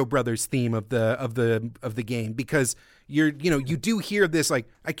Mario Brothers theme of the game, because you do hear this like,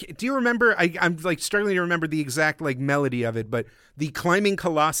 do you remember? I'm like struggling to remember the exact like melody of it, but the climbing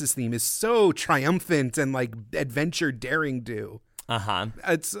Colossus theme is so triumphant and like adventure daring do.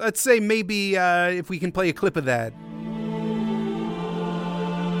 Let's say maybe if we can play a clip of that.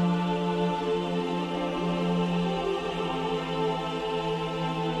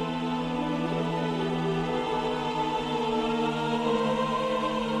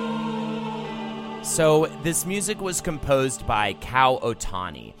 So this music was composed by Kao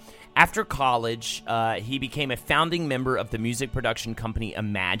Otani. After college, he became a founding member of the music production company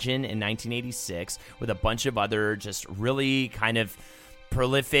Imagine in 1986 with a bunch of other just really kind of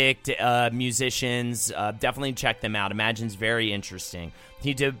prolific musicians. Definitely check them out. Imagine's very interesting.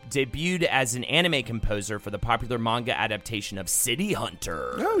 He debuted as an anime composer for the popular manga adaptation of City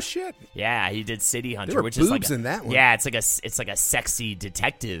Hunter. Oh shit! Yeah, he did City Hunter, There were which is like boobs in that one. Yeah, it's like a sexy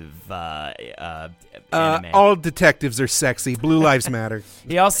detective anime. All detectives are sexy. Blue Lives Matter.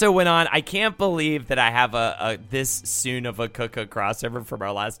 He also went on. I can't believe that I have a this soon of a Kuka crossover from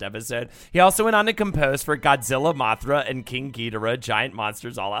our last episode. He also went on to compose for Godzilla, Mothra, and King Ghidorah, Giant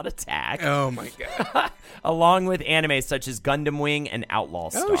Monsters All Out Attack. Oh my god! Along with anime such as Gundam Wing and Outlaw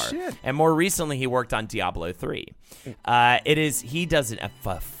Star. Oh shit! And more recently, he worked on Diablo 3. He does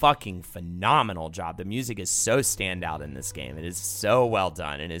a fucking phenomenal job. The music is so standout in this game. It is so well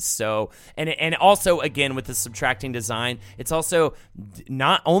done. It is so and also again with the subtracting design, it's also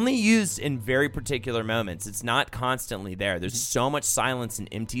not only used in very particular moments. It's not constantly there. There's so much silence and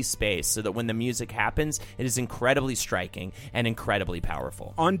empty space, so that when the music happens, it is incredibly striking and incredibly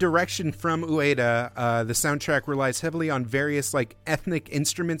powerful. On direction from Ueda, the soundtrack relies heavily on various like ethnic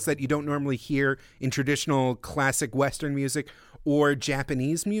instruments that you don't normally hear in traditional classic Western music or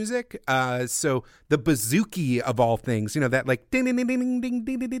Japanese music. So the bouzouki of all things, that like ding ding ding ding ding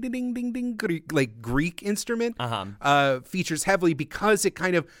ding ding ding ding ding ding like Greek instrument features heavily because it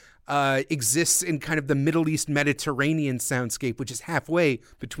kind of exists in kind of the Middle East Mediterranean soundscape, which is halfway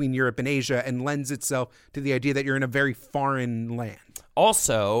between Europe and Asia, and lends itself to the idea that you're in a very foreign land.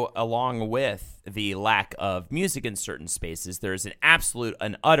 Also, along with the lack of music in certain spaces, there is an absolute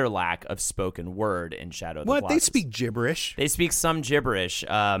and utter lack of spoken word in Shadow of the Colossus. They speak gibberish. They speak some gibberish.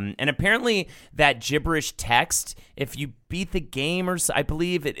 And apparently that gibberish text, if you beat the game, or I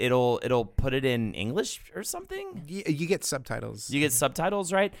believe it'll put it in English or something. You get subtitles. You get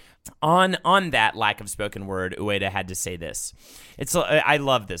subtitles, right? On that lack of spoken word, Ueda had to say this. I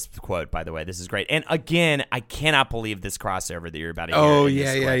love this quote, by the way. This is great. And again, I cannot believe this crossover that you're about to hear. Oh,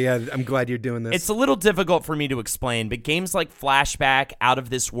 yeah. I'm glad you're doing this. It's a little difficult for me to explain, but games like Flashback, Out of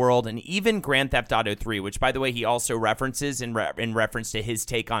This World, and even Grand Theft Auto 3, which, by the way, he also references in reference to his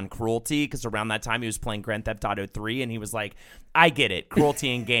take on cruelty, because around that time he was playing Grand Theft Auto 3, and he was like, I get it,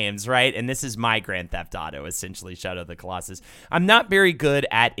 cruelty in games, right? And this is my Grand Theft Auto, essentially, Shadow of the Colossus. I'm not very good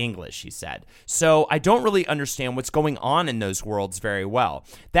at English, he said, so I don't really understand what's going on in those worlds very well.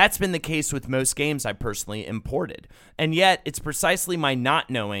 That's been the case with most games I personally imported. And yet, it's precisely my not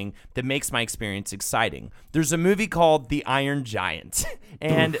knowing that makes my experience exciting. There's a movie called The Iron Giant,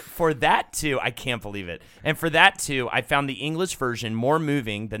 and for that too, I can't believe it. And for that too, I found the English version more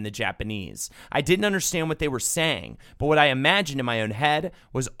moving than the Japanese. I didn't understand what they were saying, but what I imagined in my own head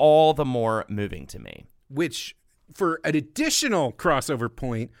was all the more moving to me. Which, for an additional crossover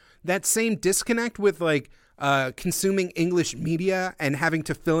point, that same disconnect with like consuming English media and having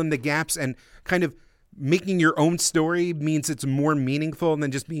to fill in the gaps and kind of making your own story means it's more meaningful than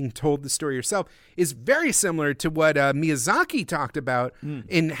just being told the story yourself is very similar to what Miyazaki talked about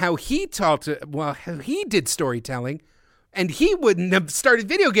in how he how he did storytelling, and he wouldn't have started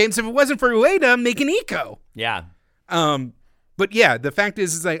video games if it wasn't for Ueda making Ico. Yeah. But yeah, the fact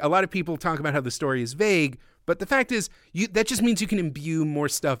is like a lot of people talk about how the story is vague, but the fact is that just means you can imbue more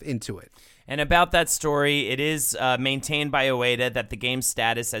stuff into it. And about that story, it is maintained by Ueda that the game's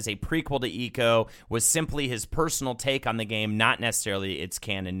status as a prequel to Ico was simply his personal take on the game, not necessarily its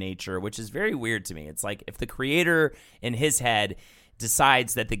canon nature, which is very weird to me. It's like if the creator in his head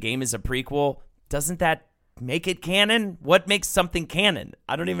decides that the game is a prequel, doesn't that make it canon? What makes something canon?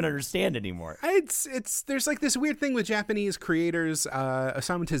 I don't even understand anymore. There's like this weird thing with Japanese creators,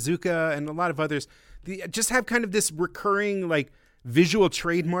 Osamu Tezuka and a lot of others, they just have kind of this recurring like visual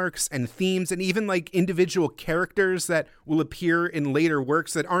trademarks and themes and even like individual characters that will appear in later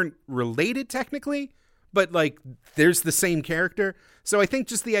works that aren't related technically, but like there's the same character. So I think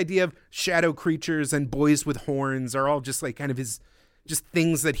just the idea of shadow creatures and boys with horns are all just like kind of his just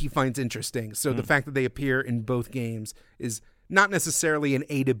things that he finds interesting. So the fact that they appear in both games is not necessarily an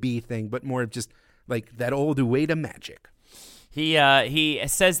A to B thing, but more of just like that old Ueda magic. He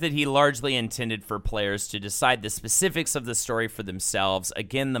says that he largely intended for players to decide the specifics of the story for themselves.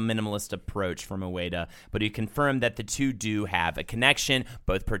 Again, the minimalist approach from Ueda, but he confirmed that the two do have a connection.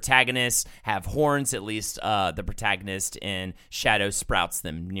 Both protagonists have horns, at least the protagonist in Shadow sprouts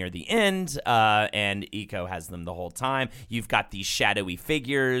them near the end, and Ico has them the whole time. You've got these shadowy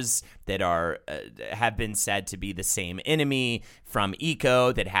figures that have been said to be the same enemy from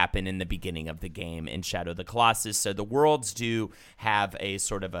Eco that happen in the beginning of the game in Shadow of the Colossus. So the worlds do have a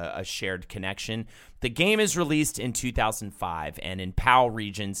sort of a shared connection. The game is released in 2005 and in PAL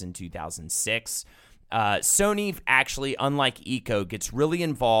regions in 2006. Sony actually, unlike Eco, gets really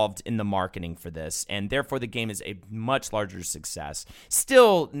involved in the marketing for this, and therefore the game is a much larger success.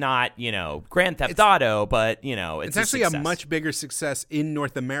 Still not, Grand Theft Auto, but, it's actually a a much bigger success in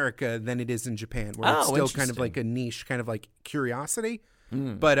North America than it is in Japan, where it's still kind of like a niche, kind of like Curiosity.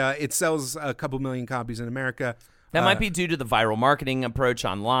 But it sells a couple million copies in America. That might be due to the viral marketing approach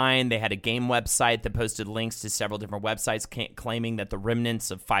online. They had a game website that posted links to several different websites claiming that the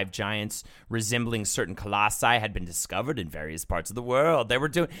remnants of 5 giants resembling certain colossi had been discovered in various parts of the world. They were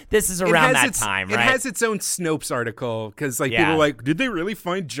doing this is around that time, right? It has its own Snopes article because people are like, did they really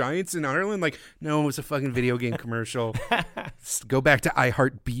find giants in Ireland? Like, no, it was a fucking video game commercial. Go back to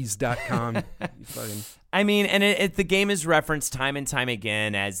iHeartBees.com. I mean, and the game is referenced time and time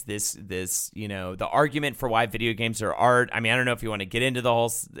again as this, the argument for why video games are art. I mean, I don't know if you want to get into the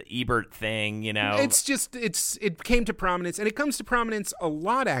whole Ebert thing, It's just, it came to prominence, and it comes to prominence a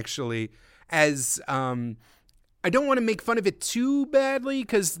lot, actually, as, I don't want to make fun of it too badly,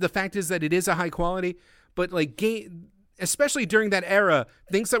 because the fact is that it is a high quality, but, like, especially during that era,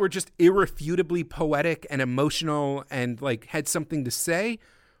 things that were just irrefutably poetic and emotional and, like, had something to say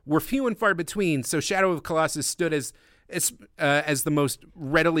were few and far between. So Shadow of Colossus stood as the most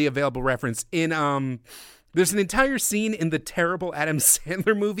readily available reference. There's an entire scene in the terrible Adam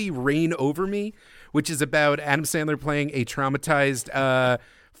Sandler movie Reign Over Me, which is about Adam Sandler playing a traumatized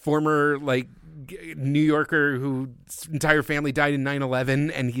former New Yorker whose entire family died in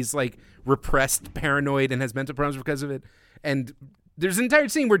 9/11, and he's repressed, paranoid, and has mental problems because of it. And there's an entire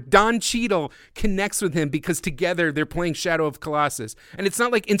scene where Don Cheadle connects with him because together they're playing Shadow of Colossus. And it's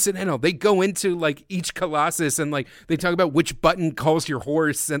not incidental. They go into each Colossus and they talk about which button calls your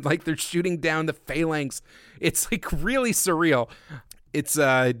horse, and they're shooting down the phalanx. It's really surreal. It's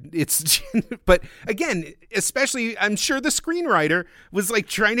but again, especially I'm sure the screenwriter was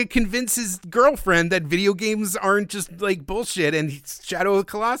trying to convince his girlfriend that video games aren't just bullshit, and Shadow of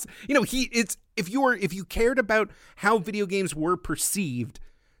Colossus, if you cared about how video games were perceived,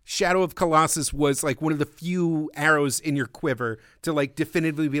 Shadow of Colossus was one of the few arrows in your quiver to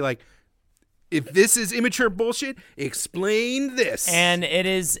definitively be if this is immature bullshit, explain this. And it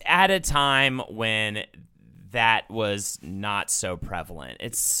is at a time when that was not so prevalent.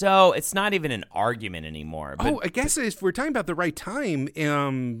 It's not even an argument anymore. But, I guess if we're talking about the right time,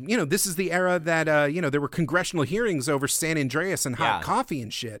 this is the era that, there were congressional hearings over San Andreas and hot coffee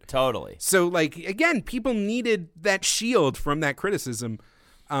and shit. Totally. So, again, people needed that shield from that criticism.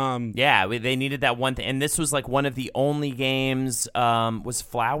 They needed that one thing, and this was one of the only games. Was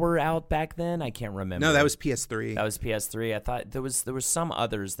Flower out back then? I can't remember. No, that was PS3. That was PS3. I thought there was some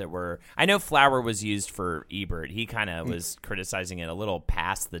others that were. I know Flower was used for Ebert. He kind of was criticizing it a little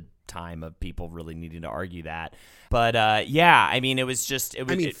past the time of people really needing to argue that. But I mean, it was just.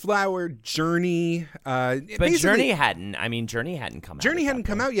 Flower, Journey. But Journey hadn't. Journey hadn't come out. Journey hadn't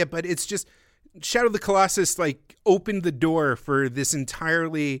come out yet, but it's just. Shadow of the Colossus opened the door for this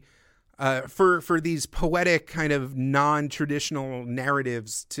entirely for these poetic kind of non-traditional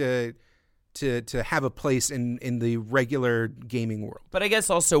narratives to have a place in the regular gaming world. But I guess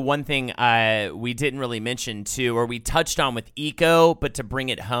also one thing we didn't really mention too, or we touched on with Eco, but to bring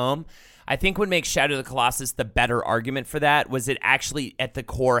it home, I think what makes Shadow of the Colossus the better argument for that was it actually at the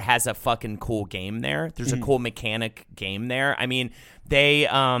core has a fucking cool game there. There's a cool mechanic game there. I mean,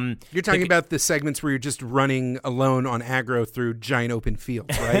 you're talking about the segments where you're just running alone on aggro through giant open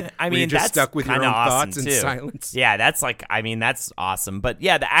fields, right? You're just that's stuck with your own thoughts and silence. Yeah, that's that's awesome. But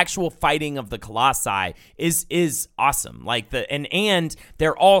yeah, the actual fighting of the Colossi is awesome. And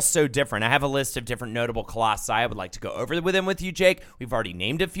they're all so different. I have a list of different notable Colossi I would like to go over with them with you, Jake. We've already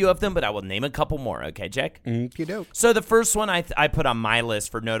named a few of them, but I will name a couple more. Okay, Jake? Okey-doke. So the first one I put on my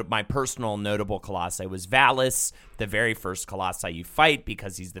list for my personal notable Colossi was Valis, the very first Colossi you fight,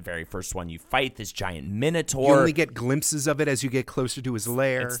 because he's the very first one you fight, this giant minotaur. You only get glimpses of it as you get closer to his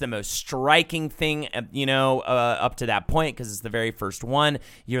lair. It's the most striking thing, up to that point, because it's the very first one.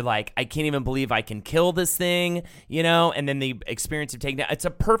 You're I can't even believe I can kill this thing, and then the experience of taking down. It's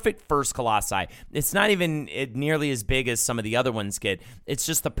a perfect first Colossi. It's not even nearly as big as some of the other ones get. It's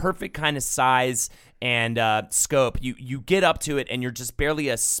just the perfect kind of size. and scope, you get up to it and you're just barely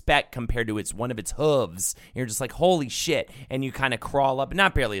a speck compared to one of its hooves. You're just like, holy shit, and you kind of crawl up,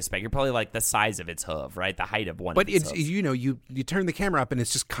 not barely a speck. You're probably like the size of its hoof, right? The height of one. But of its it's hooves. you turn the camera up and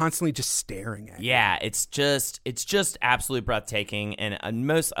it's just constantly just staring at you. Yeah, it's just absolutely breathtaking, and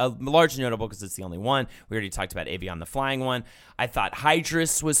largely notable because it's the only one. We already talked about Avion the flying one. I thought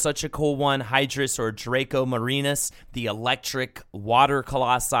Hydrus was such a cool one. Hydrus, or Draco Marinus, the electric water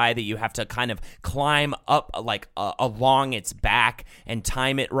colossi that you have to kind of climb up along its back and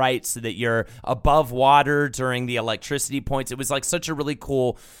time it right so that you're above water during the electricity points. It was like such a really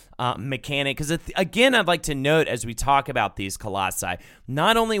cool mechanic, because again, I'd like to note as we talk about these colossi,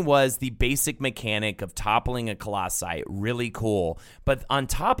 not only was the basic mechanic of toppling a colossi really cool, but on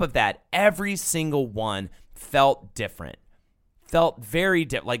top of that, every single one felt different. Felt very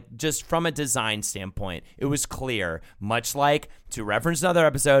different, like just from a design standpoint, it was clear, much like, to reference another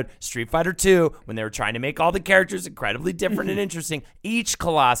episode, Street Fighter 2, when they were trying to make all the characters incredibly different and interesting. Each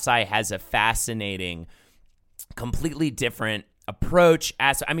colossi has a fascinating, completely different approach.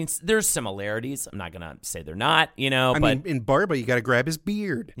 There's similarities. I'm not gonna say they're not, but in Barba, you got to grab his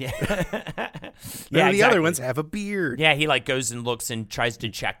beard. Yeah. None of the other ones have a beard. Yeah, he like goes and looks and tries to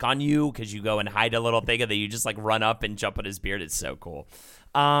check on you because you go and hide a little thing, and then you just like run up and jump on his beard. It's so cool.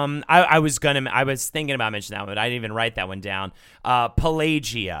 I was thinking about mentioning that one, but I didn't even write that one down.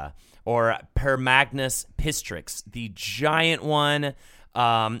 Pelagia, or Permagnus Pistrix, the giant one.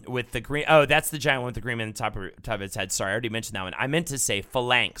 With the green, that's the giant one with the green on the top of its head. Sorry, I already mentioned that one. I meant to say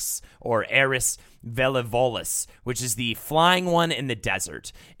Phalanx, or Eris Velivolus, which is the flying one in the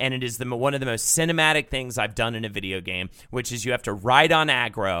desert, and it is one of the most cinematic things I've done in a video game, which is you have to ride on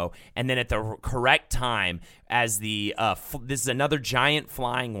aggro, and then at the correct time, as this is another giant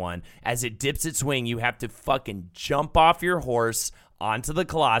flying one, as it dips its wing, you have to fucking jump off your horse onto the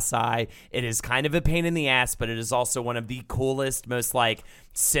colossi. It is kind of a pain in the ass, but it is also one of the coolest, most like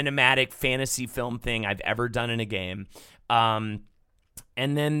cinematic fantasy film thing I've ever done in a game.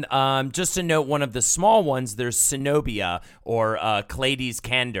 And then just to note one of the small ones, there's Cenobia, or Clades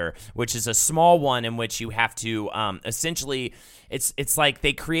Candor, which is a small one in which you have to essentially, it's like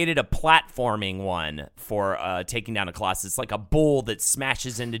they created a platforming one for taking down a Colossus. It's like a bull that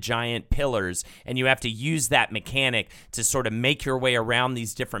smashes into giant pillars, and you have to use that mechanic to sort of make your way around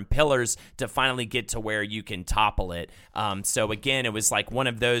these different pillars to finally get to where you can topple it. So again, it was like one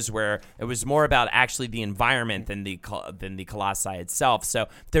of those where it was more about actually the environment than the Colossi itself. So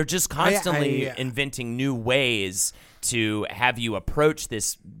they're just constantly inventing new ways to have you approach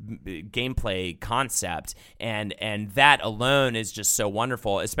this gameplay concept, and that alone is just so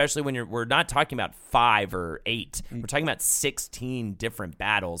wonderful, especially when we're not talking about 5 or 8. We're talking about 16 different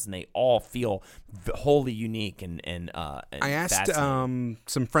battles, and they all feel wholly unique and I asked some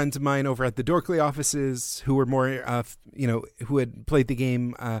friends of mine over at the Dorkly offices who were more who had played the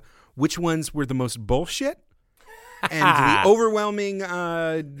game, which ones were the most bullshit. And the overwhelming,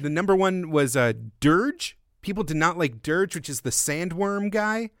 the number one was Dirge. People did not like Dirge, which is the sandworm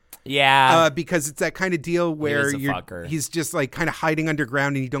guy. Yeah. Because it's that kind of deal where he's just like kind of hiding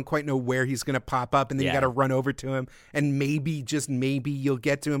underground and you don't quite know where he's going to pop up. And then you got to run over to him. And maybe, just maybe, you'll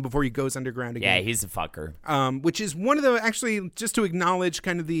get to him before he goes underground again. Yeah, he's a fucker. Which is one of the, actually, just to acknowledge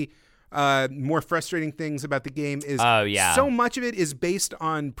kind of the more frustrating things about the game is so much of it is based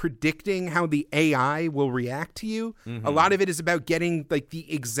on predicting how the AI will react to you. Mm-hmm. A lot of it is about getting like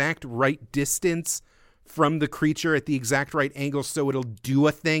the exact right distance from the creature at the exact right angle so it'll do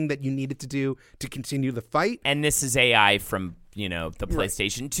a thing that you need it to do to continue the fight. And this is AI from, the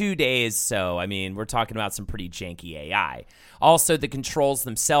PlayStation 2 days, so, I mean, we're talking about some pretty janky AI. Also, the controls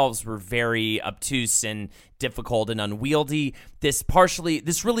themselves were very obtuse and difficult and unwieldy. This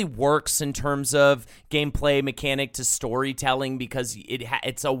really works in terms of gameplay mechanic to storytelling because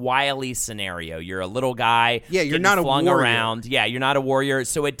it's a wily scenario. You're a little guy. Yeah, you're not a warrior. Around. Yeah, you're not a warrior,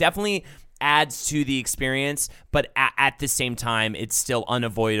 so it definitely adds to the experience, but at the same time, it's still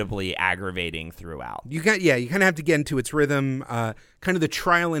unavoidably aggravating throughout. You kind of have to get into its rhythm, kind of the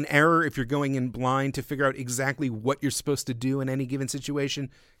trial and error if you're going in blind to figure out exactly what you're supposed to do in any given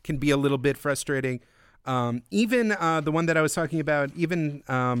situation can be a little bit frustrating. Even the one that I was talking about, even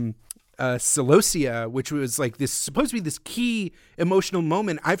Celosia, which was like this supposed to be this key emotional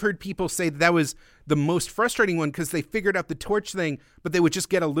moment. I've heard people say that was the most frustrating one because they figured out the torch thing, but they would just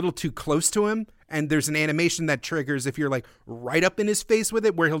get a little too close to him. And there's an animation that triggers if you're like right up in his face with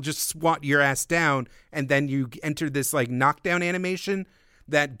it, where he'll just swat your ass down. And then you enter this like knockdown animation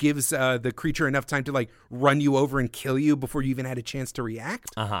that gives the creature enough time to like run you over and kill you before you even had a chance to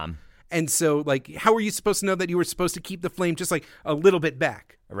react. Uh-huh. And so, like, how are you supposed to know that you were supposed to keep the flame just, like, a little bit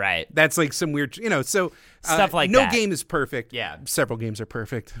back? Right. That's, like, some weird, so... Stuff like no that. No game is perfect. Yeah. Several games are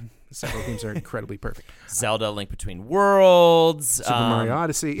perfect. Several games are incredibly perfect. Zelda: Link Between Worlds. Super Mario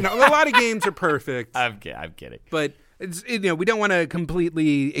Odyssey. A lot of games are perfect. I'm kidding. But... we don't want to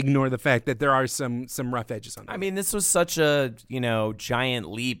completely ignore the fact that there are some rough edges on that. I mean, this was such a,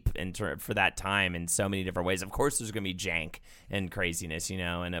 giant leap for that time in so many different ways. Of course, there's going to be jank and craziness,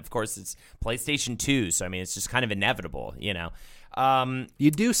 and of course, it's PlayStation 2, so I mean, it's just kind of inevitable,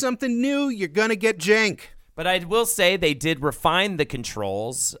 You do something new, you're going to get jank. But I will say they did refine the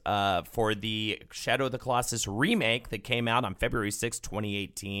controls for the Shadow of the Colossus remake that came out on February 6,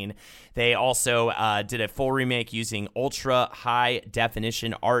 2018. They also did a full remake using ultra high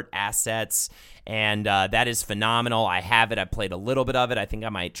definition art assets, and that is phenomenal. I have it. I played a little bit of it. I think I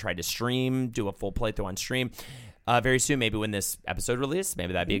might try to do a full playthrough on stream. Very soon, maybe when this episode releases,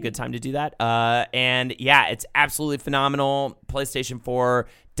 maybe that'd be a good time to do that. And yeah, it's absolutely phenomenal. PlayStation 4,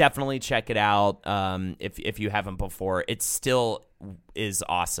 definitely check it out. If you haven't before, it still is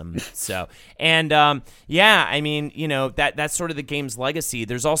awesome. So, and yeah, I mean, that's sort of the game's legacy.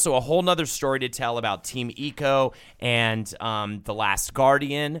 There's also a whole nother story to tell about Team Eco and The Last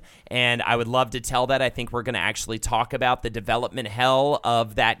Guardian, and I would love to tell that. I think we're going to actually talk about the development hell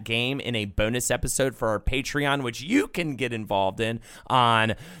of that game in a bonus episode for our Patreon, which you can get involved in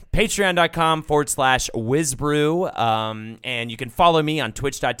on patreon.com/WizBrew. And you can follow me on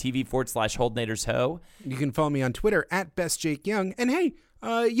twitch.tv/HoldNadersHo. You can follow me on Twitter @BestJakeYoung. And hey,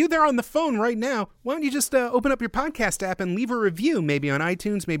 you there on the phone right now, why don't you just open up your podcast app and leave a review, maybe on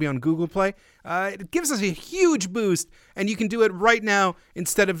iTunes, maybe on Google Play. It gives us a huge boost, and you can do it right now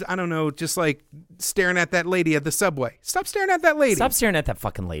instead of, I don't know, just like staring at that lady at the subway. Stop staring at that lady. Stop staring at that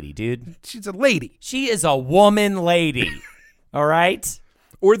fucking lady, dude. She's a lady. She is a woman lady. All right?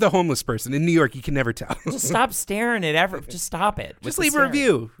 Or the homeless person. In New York, you can never tell. Just stop staring at just stop it. Just leave a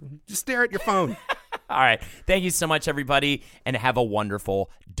review. Just stare at your phone. All right. Thank you so much, everybody, and have a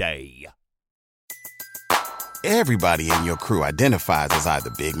wonderful day. Everybody in your crew identifies as either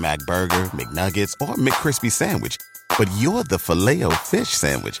Big Mac Burger, McNuggets, or McCrispy Sandwich. But you're the Filet-O-Fish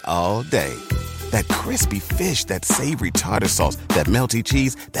Sandwich all day. That crispy fish, that savory tartar sauce, that melty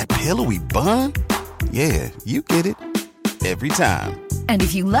cheese, that pillowy bun. Yeah, you get it. Every time. And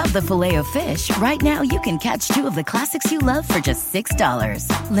if you love the Filet-O-Fish, right now you can catch two of the classics you love for just $6.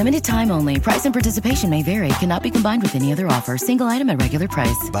 Limited time only. Price and participation may vary. Cannot be combined with any other offer. Single item at regular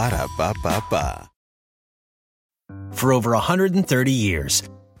price. Ba-da-ba-ba-ba. For over 130 years,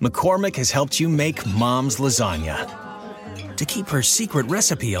 McCormick has helped you make Mom's lasagna to keep her secret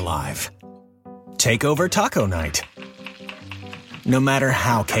recipe alive. Take over taco night. No matter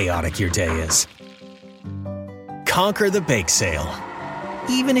how chaotic your day is. Conquer the bake sale,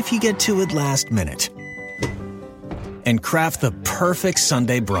 even if you get to it last minute. And craft the perfect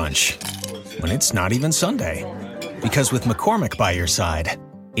Sunday brunch when it's not even Sunday. Because with McCormick by your side,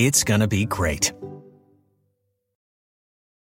 it's gonna be great.